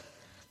this.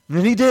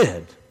 And he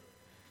did.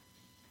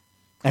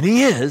 And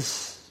he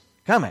is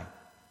coming.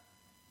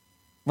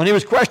 When he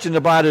was questioned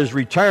about his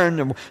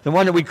return, the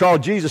one that we call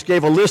Jesus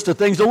gave a list of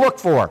things to look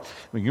for.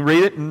 We can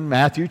read it in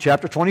Matthew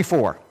chapter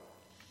 24.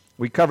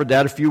 We covered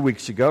that a few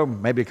weeks ago,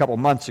 maybe a couple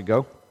months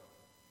ago.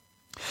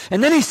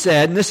 And then he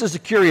said, and this is a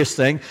curious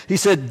thing, he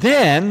said,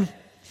 then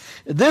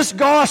this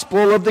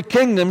gospel of the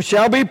kingdom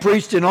shall be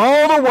preached in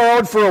all the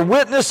world for a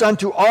witness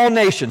unto all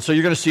nations. So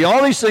you're going to see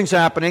all these things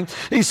happening.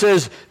 He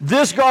says,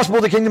 this gospel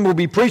of the kingdom will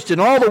be preached in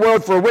all the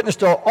world for a witness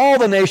to all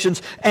the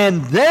nations,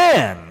 and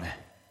then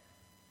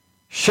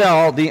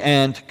shall the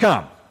end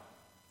come.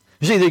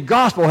 You see, the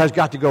gospel has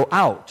got to go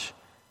out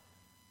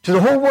to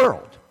the whole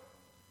world.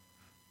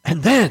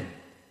 And then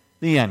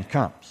the end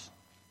comes.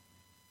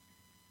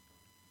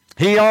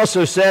 He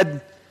also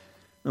said,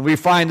 and we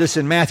find this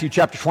in Matthew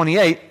chapter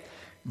 28,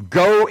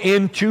 go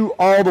into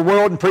all the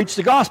world and preach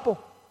the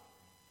gospel.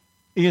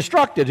 He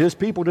instructed his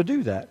people to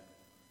do that.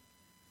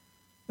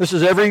 This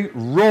is every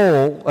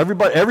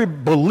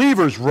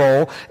believer's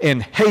role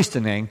in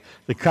hastening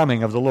the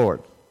coming of the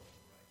Lord.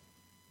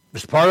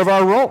 It's part of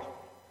our role.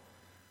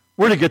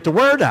 We're to get the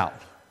word out.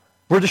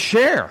 We're to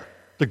share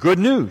the good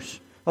news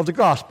of the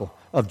gospel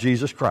of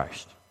Jesus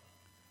Christ.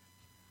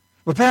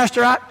 But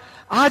Pastor,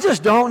 I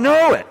just don't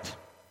know it.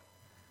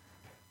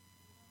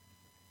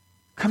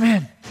 Come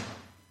in.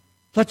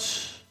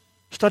 Let's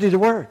study the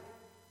word.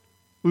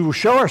 We will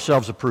show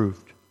ourselves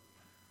approved.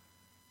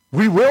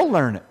 We will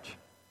learn it.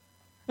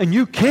 And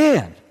you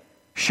can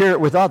share it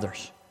with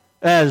others,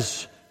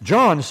 as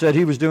John said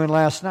he was doing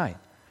last night.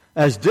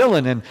 As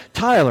Dylan and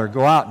Tyler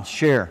go out and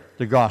share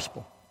the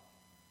gospel.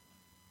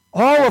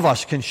 All of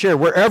us can share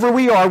wherever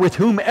we are with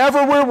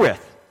whomever we're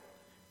with.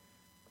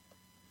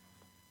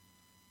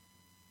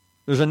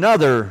 There's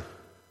another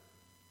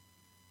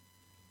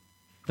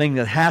thing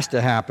that has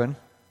to happen.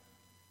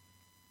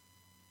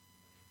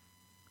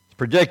 It's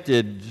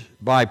predicted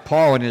by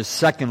Paul in his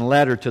second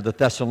letter to the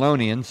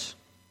Thessalonians.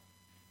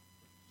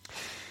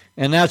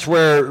 And that's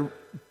where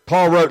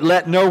Paul wrote,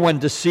 let no one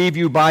deceive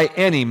you by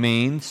any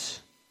means.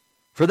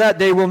 For that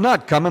day will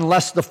not come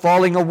unless the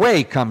falling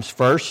away comes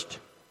first,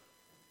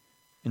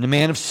 and the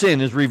man of sin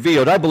is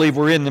revealed. I believe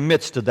we're in the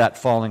midst of that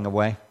falling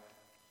away.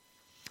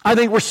 I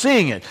think we're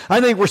seeing it.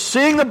 I think we're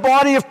seeing the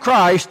body of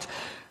Christ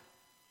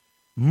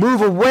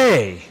move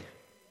away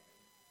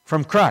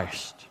from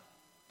Christ.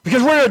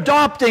 Because we're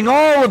adopting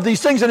all of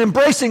these things and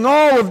embracing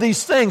all of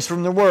these things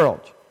from the world.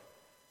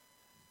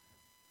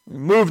 We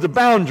move the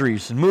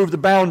boundaries and move the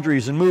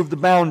boundaries and move the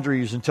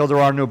boundaries until there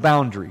are no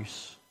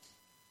boundaries.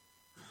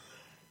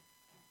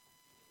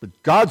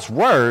 But God's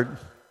Word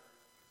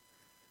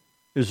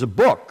is a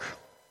book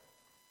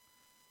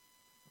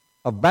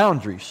of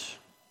boundaries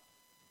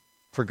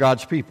for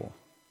God's people.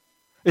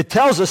 It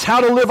tells us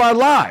how to live our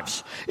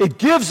lives. It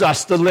gives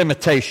us the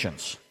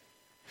limitations.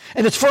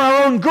 And it's for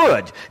our own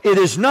good. It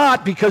is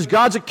not because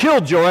God's a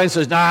killjoy and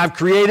says, I've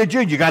created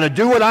you. You got to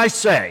do what I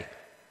say.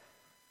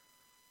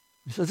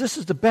 He says, this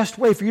is the best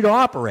way for you to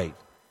operate.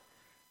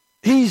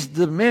 He's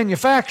the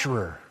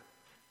manufacturer.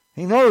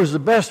 He knows the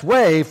best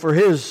way for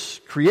his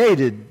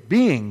created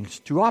beings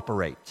to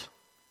operate.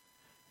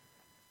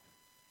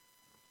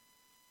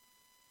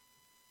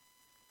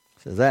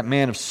 So that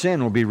man of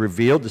sin will be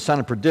revealed, the son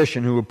of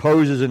perdition, who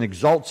opposes and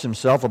exalts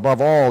himself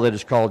above all that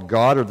is called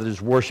God or that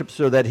is worshipped,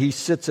 so that he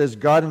sits as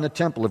God in the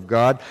temple of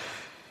God,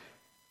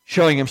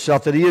 showing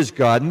himself that he is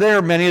God. And there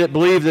are many that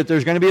believe that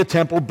there's going to be a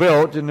temple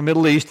built in the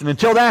Middle East, and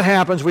until that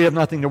happens, we have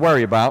nothing to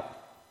worry about.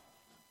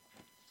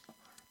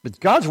 But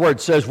God's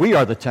Word says we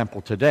are the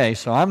temple today,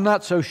 so I'm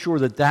not so sure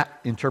that that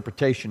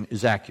interpretation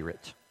is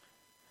accurate.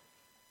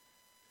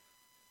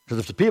 Because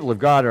if the people of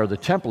God are the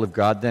temple of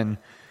God, then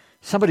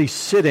somebody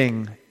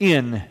sitting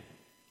in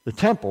the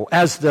temple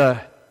as the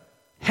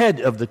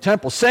head of the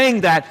temple,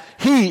 saying that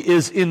he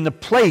is in the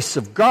place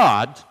of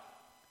God,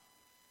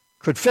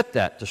 could fit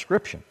that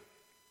description.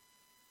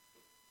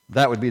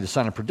 That would be the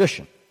son of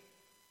perdition.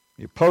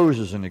 He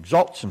opposes and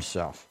exalts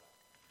himself.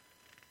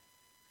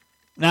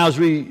 Now, as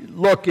we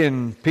look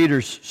in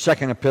Peter's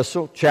second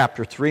epistle,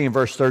 chapter 3 and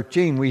verse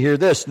 13, we hear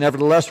this,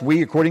 nevertheless,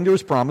 we, according to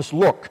his promise,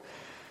 look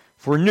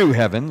for new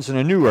heavens and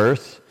a new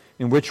earth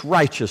in which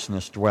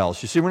righteousness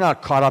dwells. You see, we're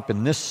not caught up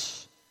in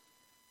this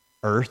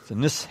earth,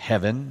 in this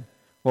heaven,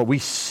 what we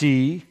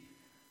see.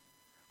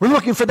 We're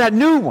looking for that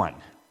new one.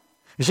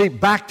 You see,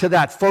 back to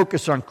that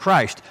focus on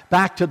Christ,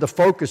 back to the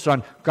focus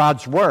on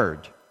God's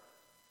Word.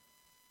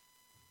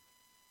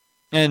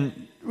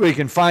 And we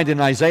can find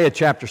in Isaiah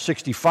chapter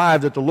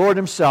 65 that the Lord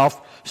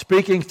himself,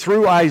 speaking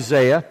through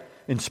Isaiah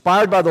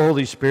inspired by the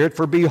Holy Spirit,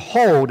 for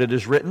behold, it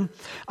is written,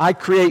 I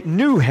create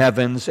new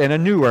heavens and a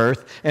new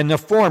earth, and the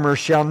former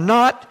shall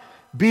not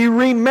be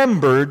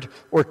remembered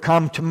or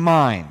come to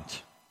mind.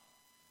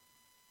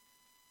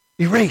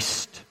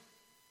 Erased.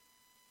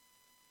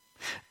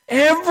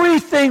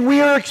 Everything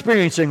we are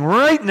experiencing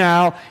right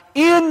now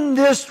in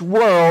this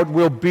world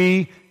will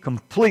be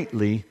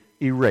completely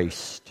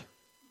erased.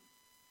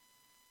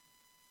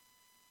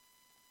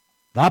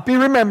 Not be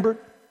remembered,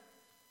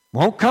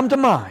 won't come to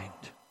mind.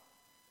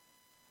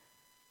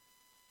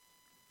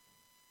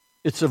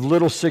 It's of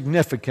little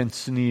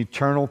significance in the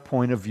eternal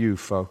point of view,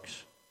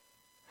 folks.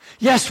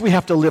 Yes, we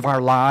have to live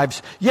our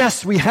lives.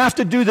 Yes, we have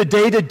to do the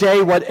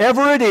day-to-day,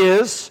 whatever it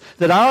is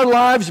that our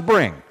lives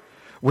bring.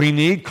 We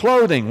need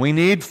clothing. We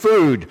need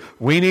food.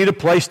 We need a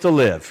place to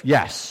live.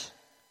 Yes.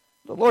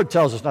 The Lord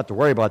tells us not to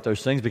worry about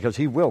those things because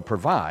He will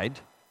provide.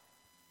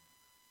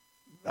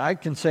 I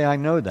can say I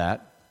know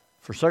that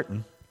for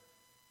certain.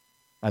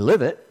 I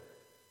live it.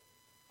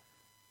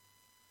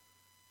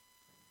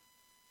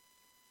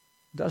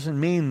 Doesn't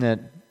mean that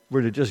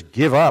we're to just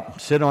give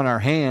up, sit on our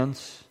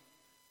hands,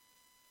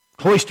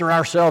 cloister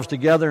ourselves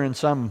together in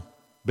some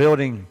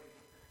building,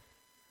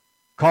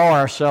 call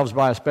ourselves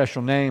by a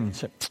special name and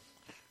say,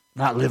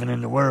 not living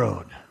in the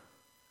world.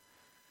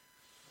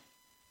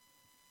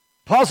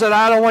 Paul said,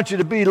 I don't want you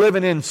to be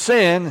living in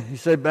sin. He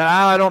said, but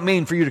I don't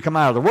mean for you to come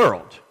out of the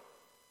world.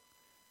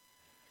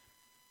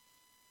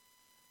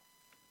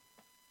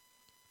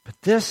 But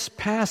this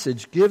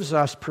passage gives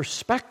us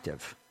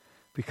perspective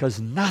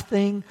because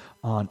nothing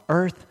on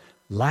earth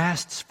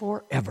lasts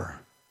forever.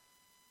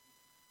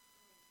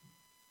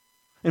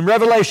 In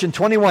Revelation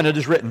 21, it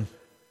is written.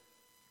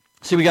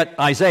 See, we got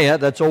Isaiah,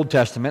 that's Old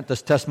Testament,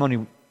 that's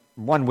testimony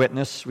one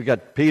witness. We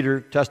got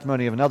Peter,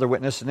 testimony of another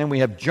witness. And then we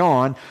have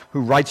John, who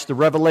writes the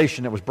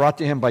revelation that was brought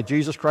to him by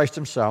Jesus Christ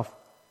Himself.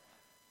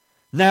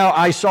 Now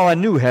I saw a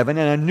new heaven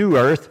and a new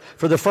earth,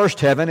 for the first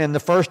heaven and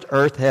the first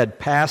earth had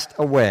passed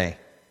away,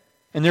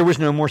 and there was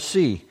no more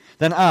sea.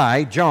 Then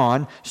I,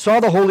 John,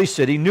 saw the holy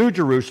city, New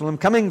Jerusalem,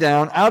 coming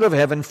down out of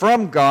heaven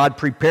from God,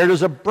 prepared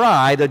as a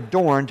bride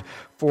adorned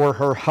for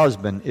her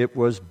husband. It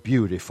was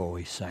beautiful,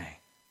 he's saying.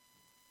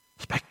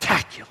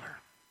 Spectacular.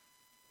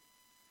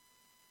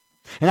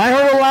 And I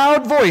heard a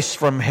loud voice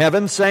from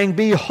heaven saying,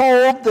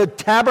 behold, the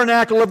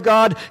tabernacle of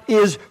God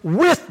is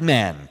with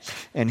men,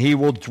 and He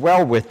will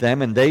dwell with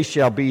them, and they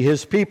shall be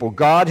His people.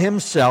 God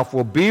Himself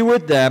will be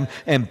with them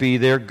and be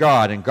their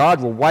God, and God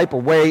will wipe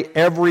away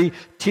every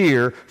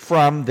tear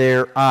from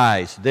their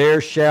eyes. There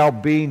shall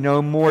be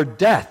no more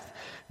death,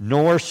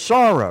 nor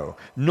sorrow,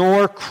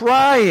 nor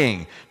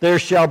crying. There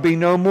shall be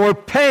no more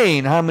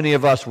pain. How many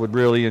of us would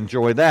really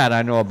enjoy that?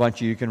 I know a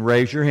bunch of you can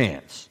raise your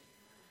hands.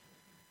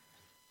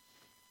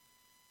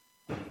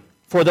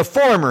 For the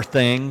former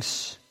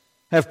things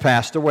have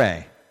passed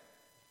away.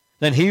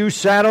 Then He who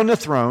sat on the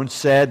throne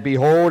said,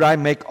 behold, I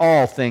make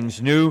all things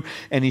new.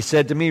 And He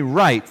said to me,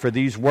 write, for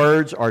these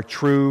words are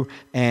true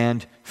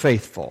and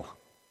faithful.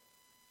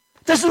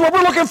 This is what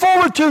we're looking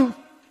forward to.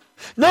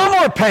 No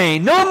more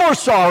pain, no more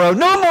sorrow,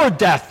 no more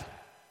death.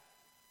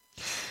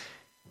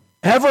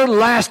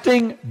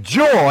 Everlasting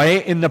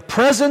joy in the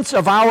presence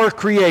of our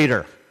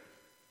Creator.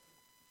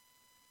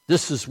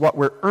 This is what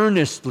we're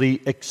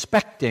earnestly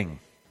expecting.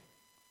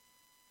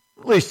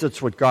 At least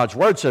that's what God's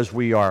Word says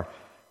we are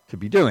to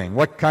be doing.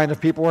 What kind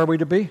of people are we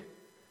to be?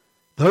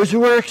 Those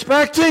who are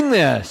expecting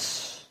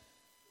this.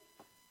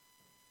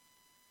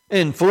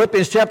 In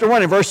Philippians chapter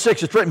 1 and verse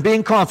 6, it's written,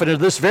 being confident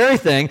of this very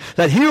thing,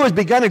 that He who has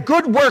begun a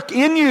good work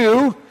in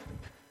you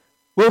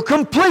will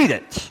complete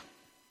it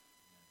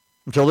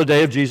until the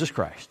day of Jesus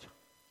Christ.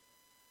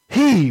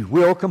 He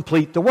will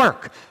complete the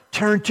work.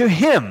 Turn to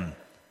Him.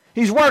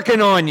 He's working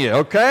on you,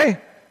 okay?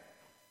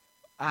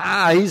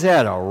 He's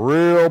had a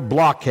real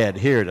blockhead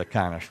here to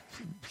kind of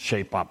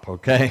shape up,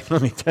 okay?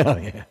 Let me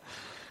tell you.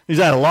 He's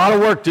had a lot of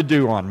work to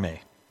do on me.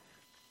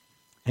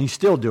 And He's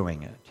still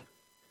doing it.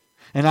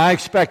 And I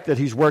expect that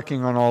He's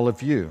working on all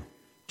of you,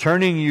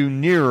 turning you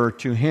nearer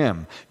to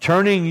Him,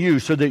 turning you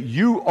so that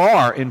you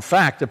are, in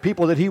fact, the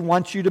people that He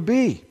wants you to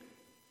be.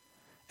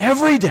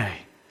 Every day,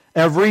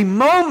 every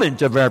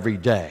moment of every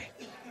day.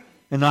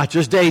 And not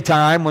just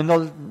daytime when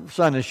the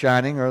sun is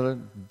shining or the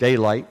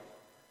daylight,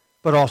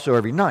 but also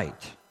every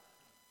night.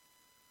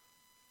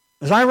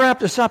 As I wrap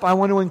this up, I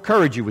want to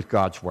encourage you with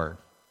God's Word.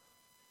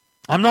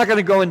 I'm not going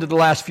to go into the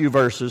last few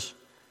verses.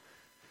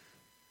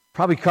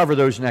 Probably cover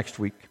those next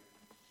week.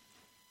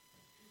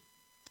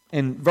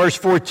 In verse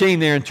 14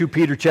 there in 2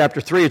 Peter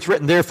chapter 3, it's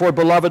written, therefore,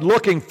 beloved,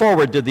 looking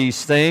forward to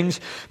these things,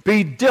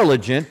 be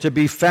diligent to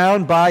be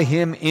found by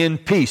Him in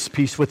peace,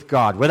 peace with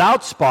God,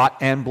 without spot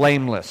and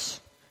blameless.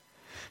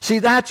 See,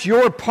 that's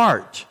your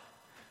part.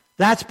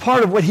 That's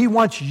part of what He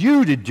wants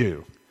you to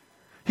do.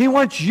 He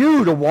wants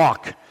you to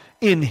walk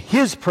in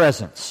His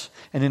presence.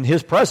 And in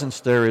His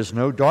presence there is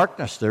no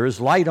darkness. There is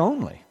light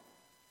only.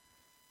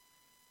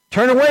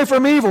 Turn away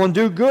from evil and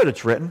do good,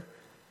 it's written.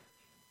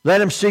 Let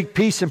him seek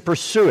peace and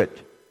pursue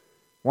it.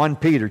 1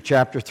 Peter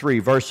chapter 3,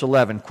 verse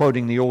 11,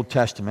 quoting the Old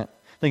Testament.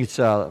 I think it's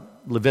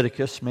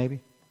Leviticus, maybe.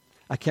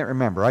 I can't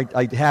remember.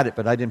 I had it,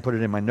 but I didn't put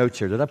it in my notes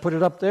here. Did I put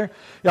it up there?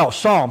 Oh,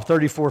 Psalm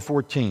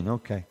 34:14.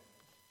 Okay.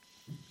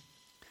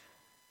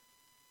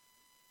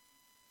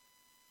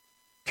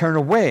 Turn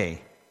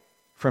away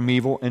from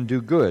evil and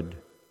do good.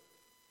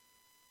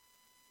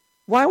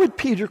 Why would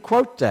Peter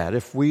quote that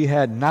if we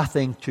had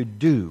nothing to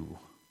do?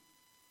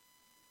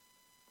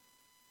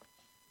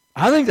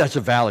 I think that's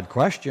a valid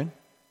question.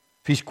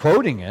 If he's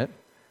quoting it,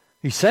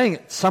 he's saying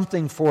it's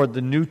something for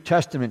the New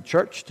Testament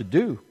church to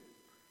do.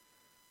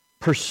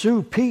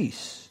 Pursue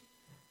peace.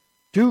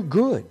 Do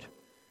good.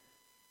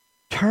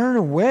 Turn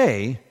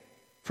away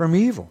from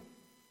evil.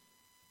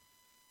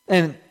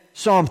 And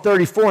Psalm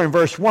 34 in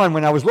verse 1,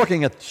 when I was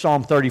looking at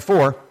Psalm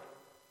 34,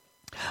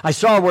 I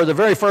saw where the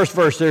very first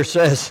verse there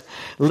says,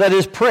 let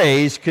his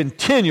praise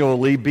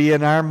continually be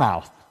in our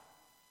mouth.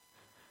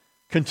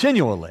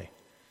 Continually.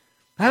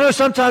 I know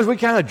sometimes we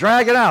kind of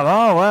drag it out.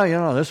 Oh,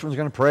 well, this one's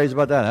going to praise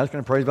about that. That's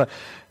going to praise about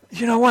that.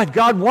 You know what?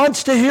 God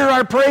wants to hear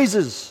our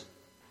praises.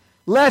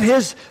 Let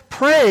his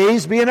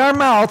praise be in our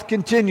mouth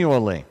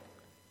continually.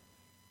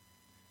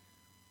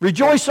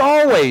 Rejoice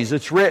always,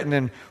 it's written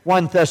in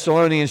 1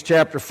 Thessalonians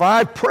chapter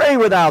 5. Pray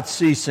without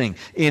ceasing.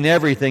 In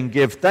everything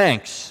give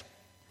thanks.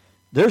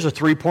 There's a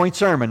 3-point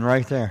sermon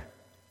right there.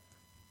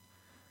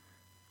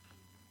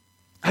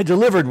 I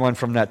delivered one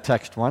from that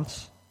text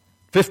once.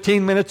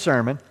 15-minute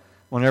sermon,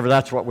 whenever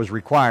that's what was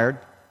required.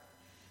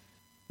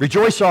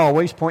 Rejoice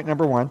always, point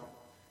number 1.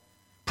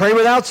 Pray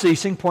without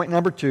ceasing, point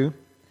number 2.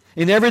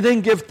 In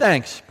everything give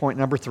thanks, point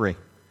number 3.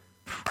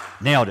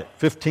 Nailed it,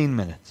 15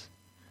 minutes.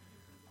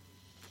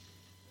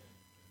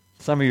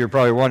 Some of you are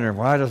probably wondering,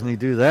 why doesn't he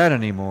do that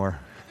anymore?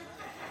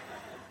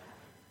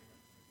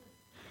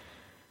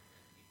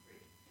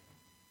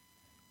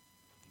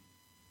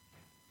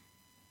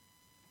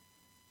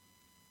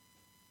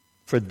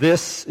 For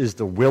this is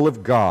the will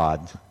of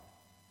God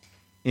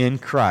in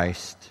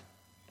Christ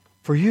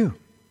for you.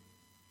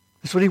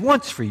 That's what he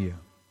wants for you.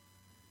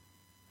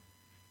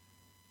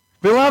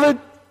 Beloved,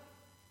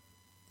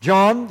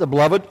 John, the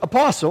beloved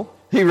apostle,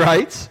 he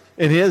writes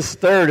in his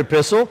third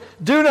epistle,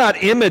 do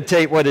not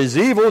imitate what is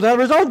evil. In other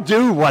words, don't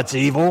do what's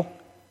evil,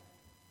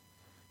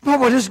 but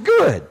what is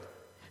good.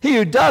 He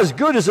who does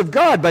good is of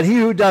God, but he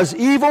who does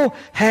evil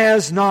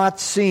has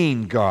not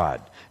seen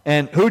God.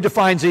 And who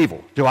defines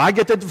evil? Do I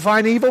get to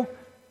define evil?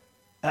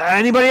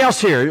 Anybody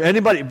else here?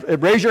 Anybody?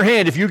 Raise your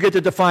hand if you get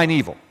to define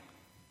evil.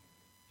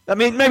 I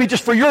mean, maybe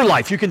just for your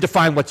life, you can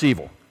define what's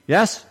evil.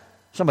 Yes?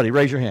 Somebody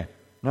raise your hand.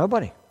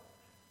 Nobody?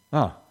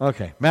 Oh,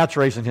 okay. Matt's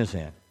raising his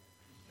hand.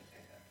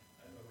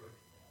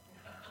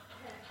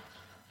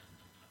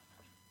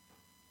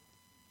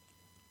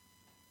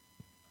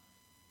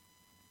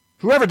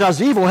 Whoever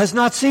does evil has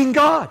not seen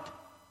God.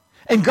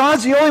 And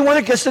God's the only one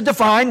that gets to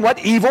define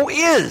what evil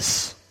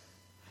is.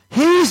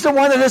 He's the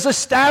one that has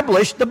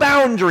established the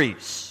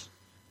boundaries.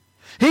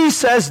 He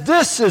says,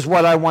 this is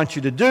what I want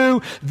you to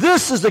do.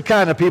 This is the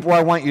kind of people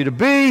I want you to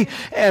be.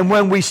 And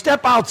when we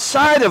step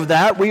outside of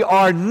that, we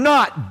are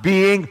not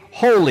being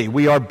holy.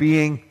 We are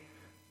being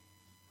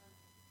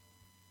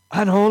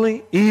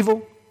unholy,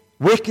 evil,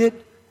 wicked,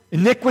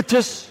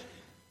 iniquitous.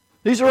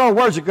 These are all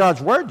words that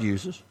God's Word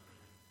uses.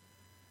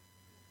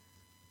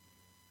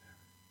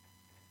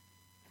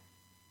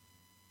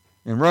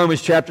 In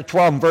Romans chapter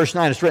 12 and verse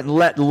 9, it's written,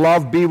 let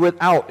love be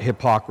without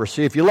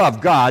hypocrisy. If you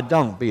love God,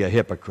 don't be a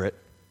hypocrite.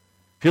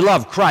 If you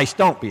love Christ,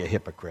 don't be a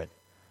hypocrite.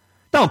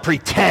 Don't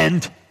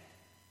pretend.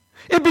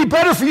 It'd be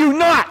better for you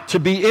not to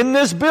be in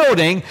this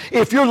building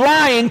if you're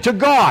lying to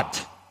God.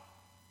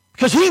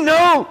 Because He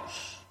knows.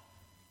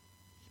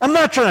 I'm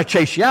not trying to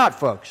chase you out,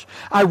 folks.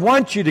 I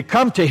want you to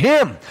come to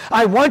Him.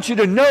 I want you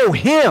to know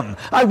Him.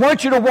 I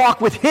want you to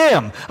walk with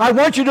Him. I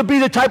want you to be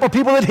the type of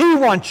people that He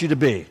wants you to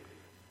be.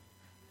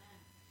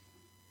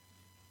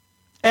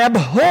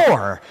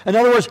 Abhor, in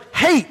other words,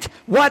 hate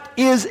what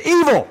is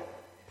evil.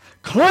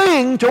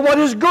 Cling to what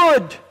is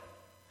good.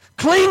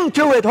 Cling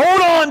to it.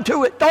 Hold on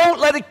to it. Don't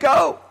let it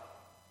go.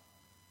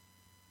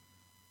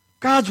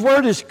 God's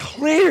Word is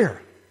clear.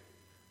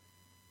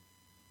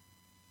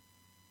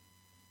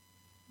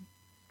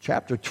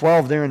 Chapter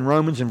 12 there in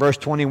Romans in verse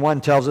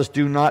 21 tells us,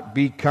 do not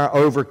be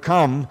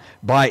overcome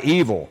by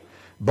evil,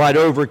 but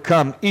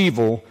overcome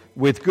evil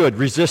with good.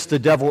 Resist the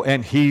devil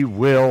and he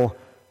will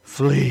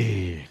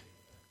flee.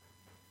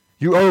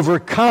 You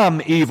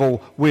overcome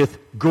evil with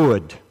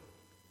good.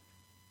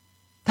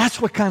 That's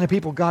what kind of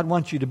people God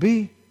wants you to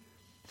be.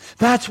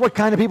 That's what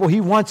kind of people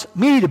He wants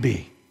me to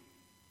be.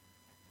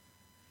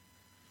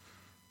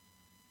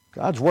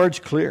 God's Word's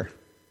clear.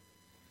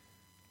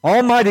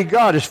 Almighty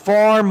God is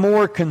far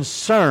more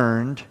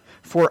concerned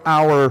for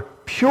our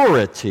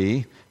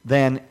purity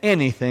than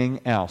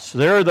anything else.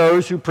 There are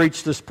those who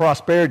preach this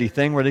prosperity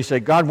thing where they say,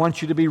 God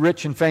wants you to be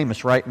rich and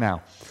famous right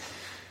now.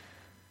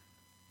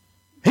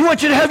 He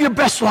wants you to have your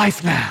best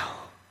life now.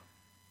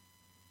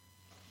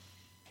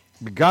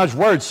 But God's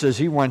Word says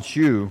He wants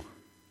you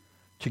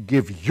to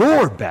give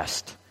your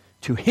best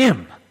to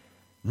Him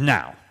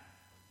now.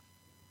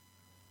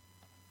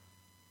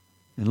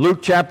 In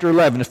Luke chapter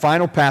 11, the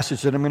final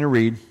passage that I'm going to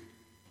read,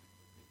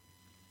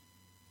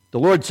 The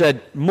Lord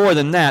said more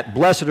than that,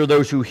 blessed are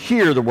those who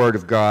hear the word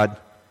of God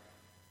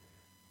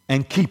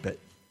and keep it.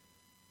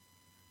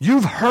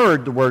 You've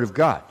heard the word of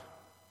God.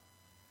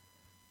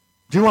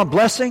 Do you want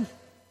blessing?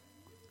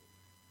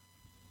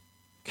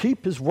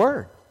 Keep his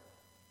word.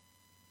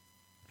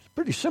 It's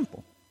pretty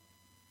simple.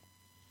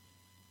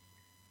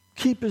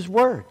 Keep his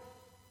word.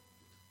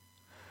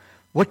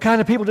 What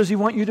kind of people does he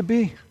want you to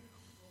be?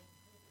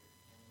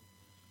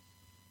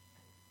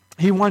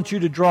 He wants you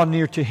to draw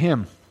near to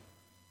him.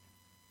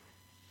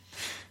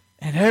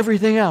 And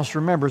everything else,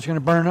 remember, is going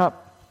to burn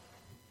up.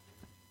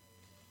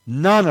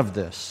 None of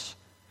this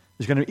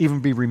is going to even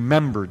be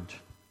remembered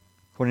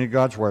according to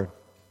God's word.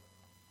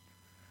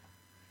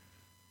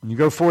 When you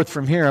go forth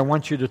from here, I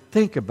want you to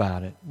think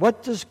about it.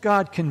 What does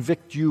God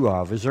convict you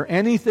of? Is there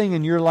anything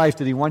in your life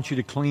that he wants you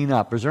to clean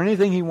up? Is there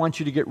anything he wants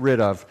you to get rid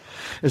of?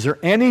 Is there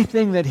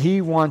anything that he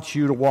wants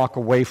you to walk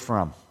away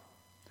from?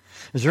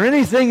 Is there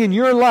anything in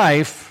your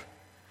life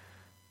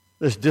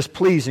that's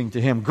displeasing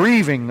to him,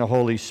 grieving the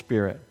Holy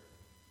Spirit,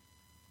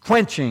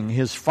 quenching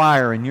his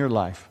fire in your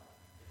life?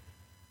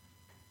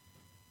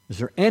 Is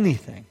there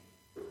anything?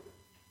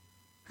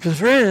 Because if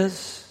there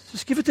is,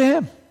 just give it to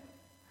him.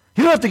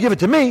 You don't have to give it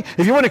to me.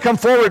 If you want to come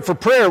forward for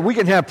prayer, we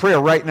can have prayer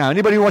right now.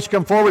 Anybody who wants to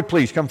come forward,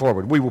 please come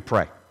forward. We will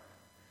pray.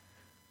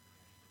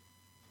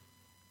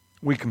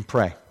 We can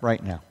pray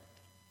right now.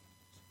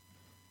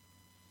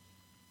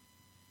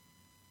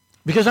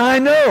 Because I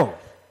know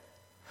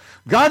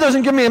God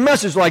doesn't give me a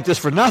message like this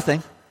for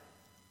nothing.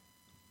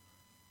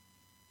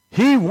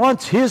 He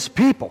wants his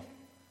people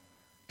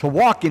to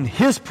walk in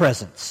his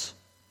presence.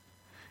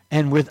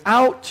 And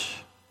without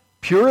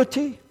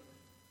purity,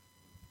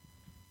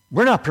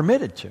 we're not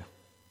permitted to.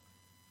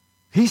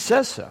 He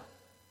says so.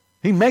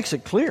 He makes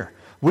it clear.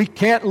 We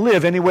can't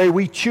live any way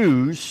we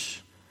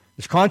choose.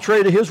 It's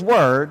contrary to his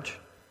word,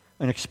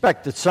 and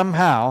expect that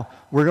somehow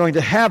we're going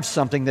to have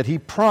something that he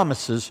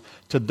promises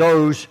to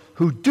those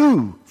who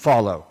do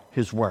follow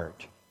his word.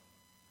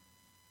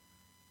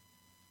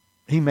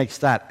 He makes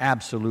that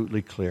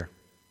absolutely clear.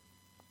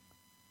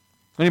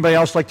 Anybody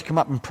else like to come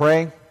up and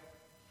pray?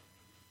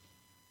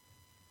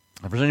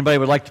 If there's anybody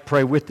who would like to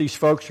pray with these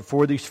folks or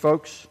for these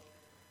folks,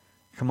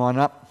 come on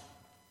up.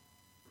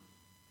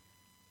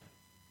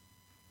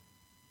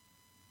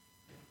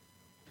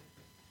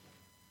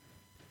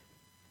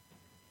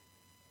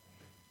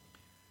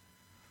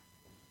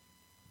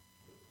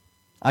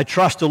 I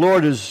trust the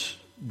Lord is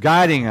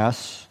guiding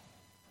us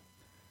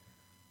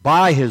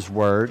by his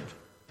word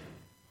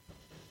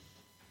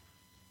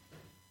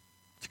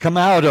to come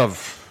out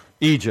of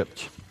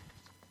Egypt,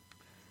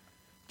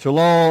 to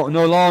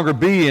no longer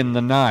be in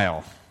the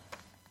Nile.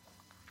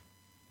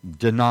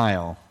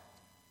 Denial.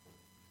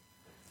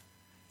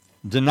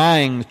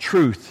 Denying the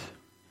truth.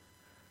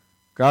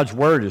 God's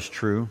word is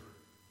true.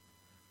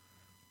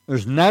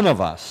 There's none of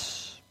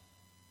us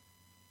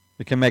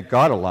that can make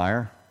God a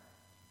liar.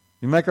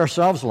 We make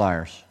ourselves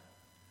liars.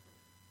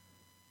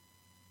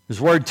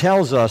 His word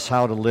tells us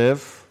how to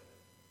live.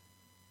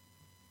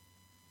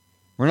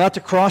 We're not to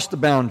cross the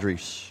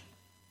boundaries.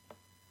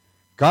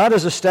 God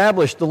has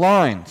established the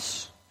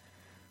lines.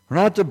 We're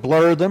not to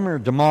blur them or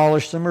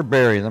demolish them or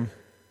bury them.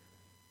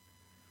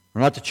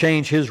 We're not to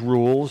change his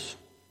rules.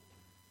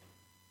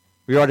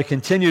 We are to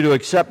continue to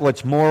accept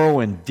what's moral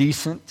and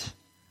decent.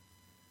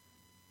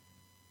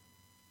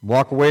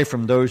 Walk away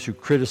from those who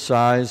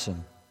criticize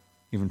and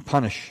even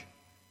punish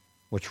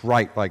what's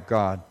right by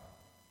God.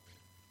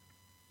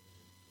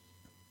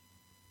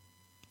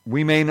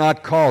 We may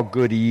not call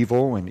good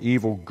evil and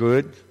evil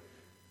good.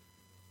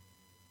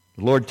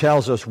 The Lord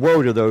tells us,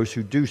 woe to those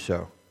who do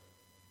so.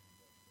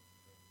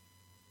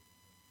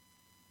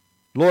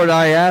 Lord,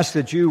 I ask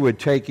that you would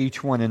take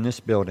each one in this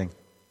building.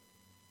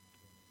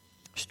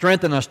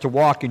 Strengthen us to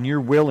walk in your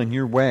will and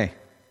your way.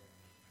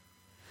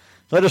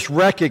 Let us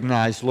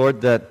recognize,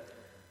 Lord, that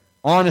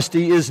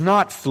honesty is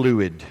not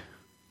fluid.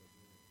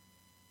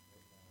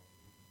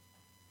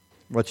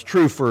 What's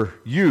true for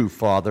you,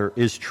 Father,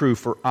 is true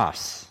for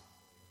us.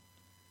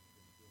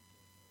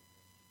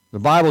 The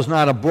Bible is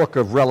not a book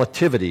of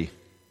relativity.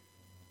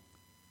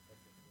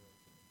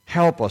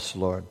 Help us,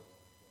 Lord.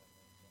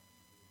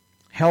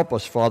 Help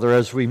us, Father,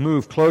 as we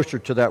move closer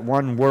to that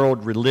one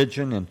world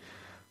religion and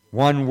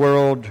one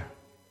world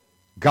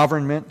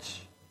government,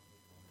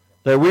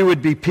 that we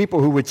would be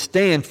people who would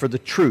stand for the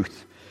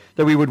truth,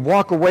 that we would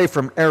walk away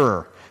from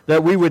error,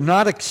 that we would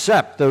not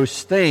accept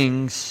those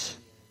things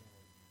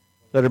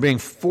that are being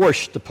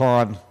forced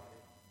upon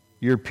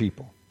your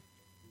people.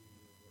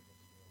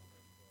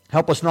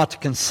 Help us not to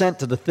consent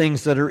to the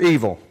things that are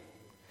evil.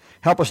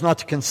 Help us not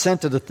to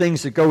consent to the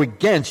things that go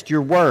against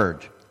your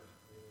word.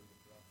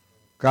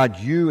 God,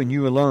 you and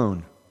you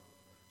alone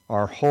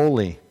are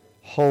holy,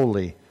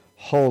 holy,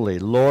 holy,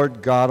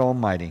 Lord God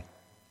Almighty.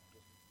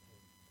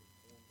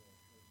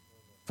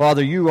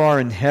 Father, you are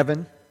in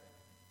heaven.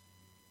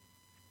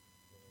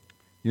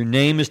 Your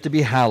name is to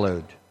be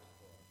hallowed.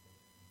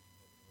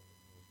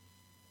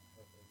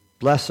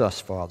 Bless us,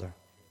 Father.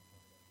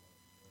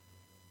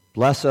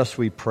 Bless us,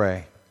 we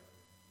pray.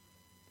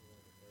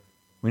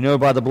 We know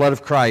by the blood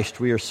of Christ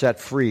we are set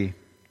free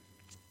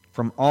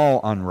from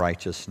all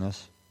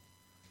unrighteousness.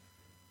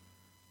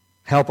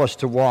 Help us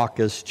to walk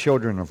as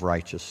children of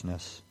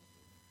righteousness,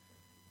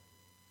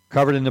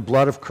 covered in the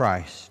blood of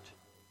Christ,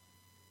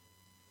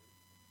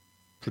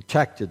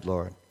 protected,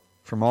 Lord,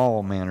 from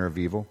all manner of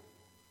evil.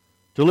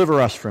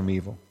 Deliver us from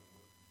evil.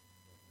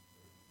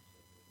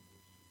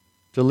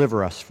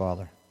 Deliver us,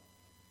 Father.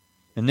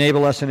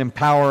 Enable us and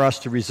empower us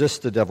to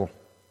resist the devil.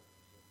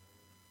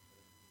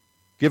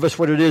 Give us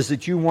what it is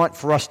that you want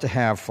for us to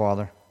have,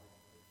 Father.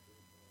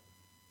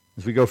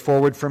 As we go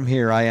forward from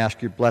here, I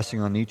ask your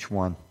blessing on each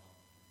one.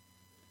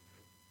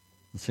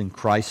 It's in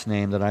Christ's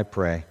name that I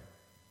pray.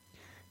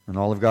 And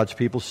all of God's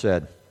people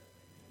said,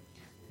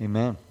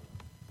 Amen.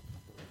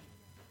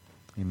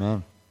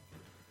 Amen.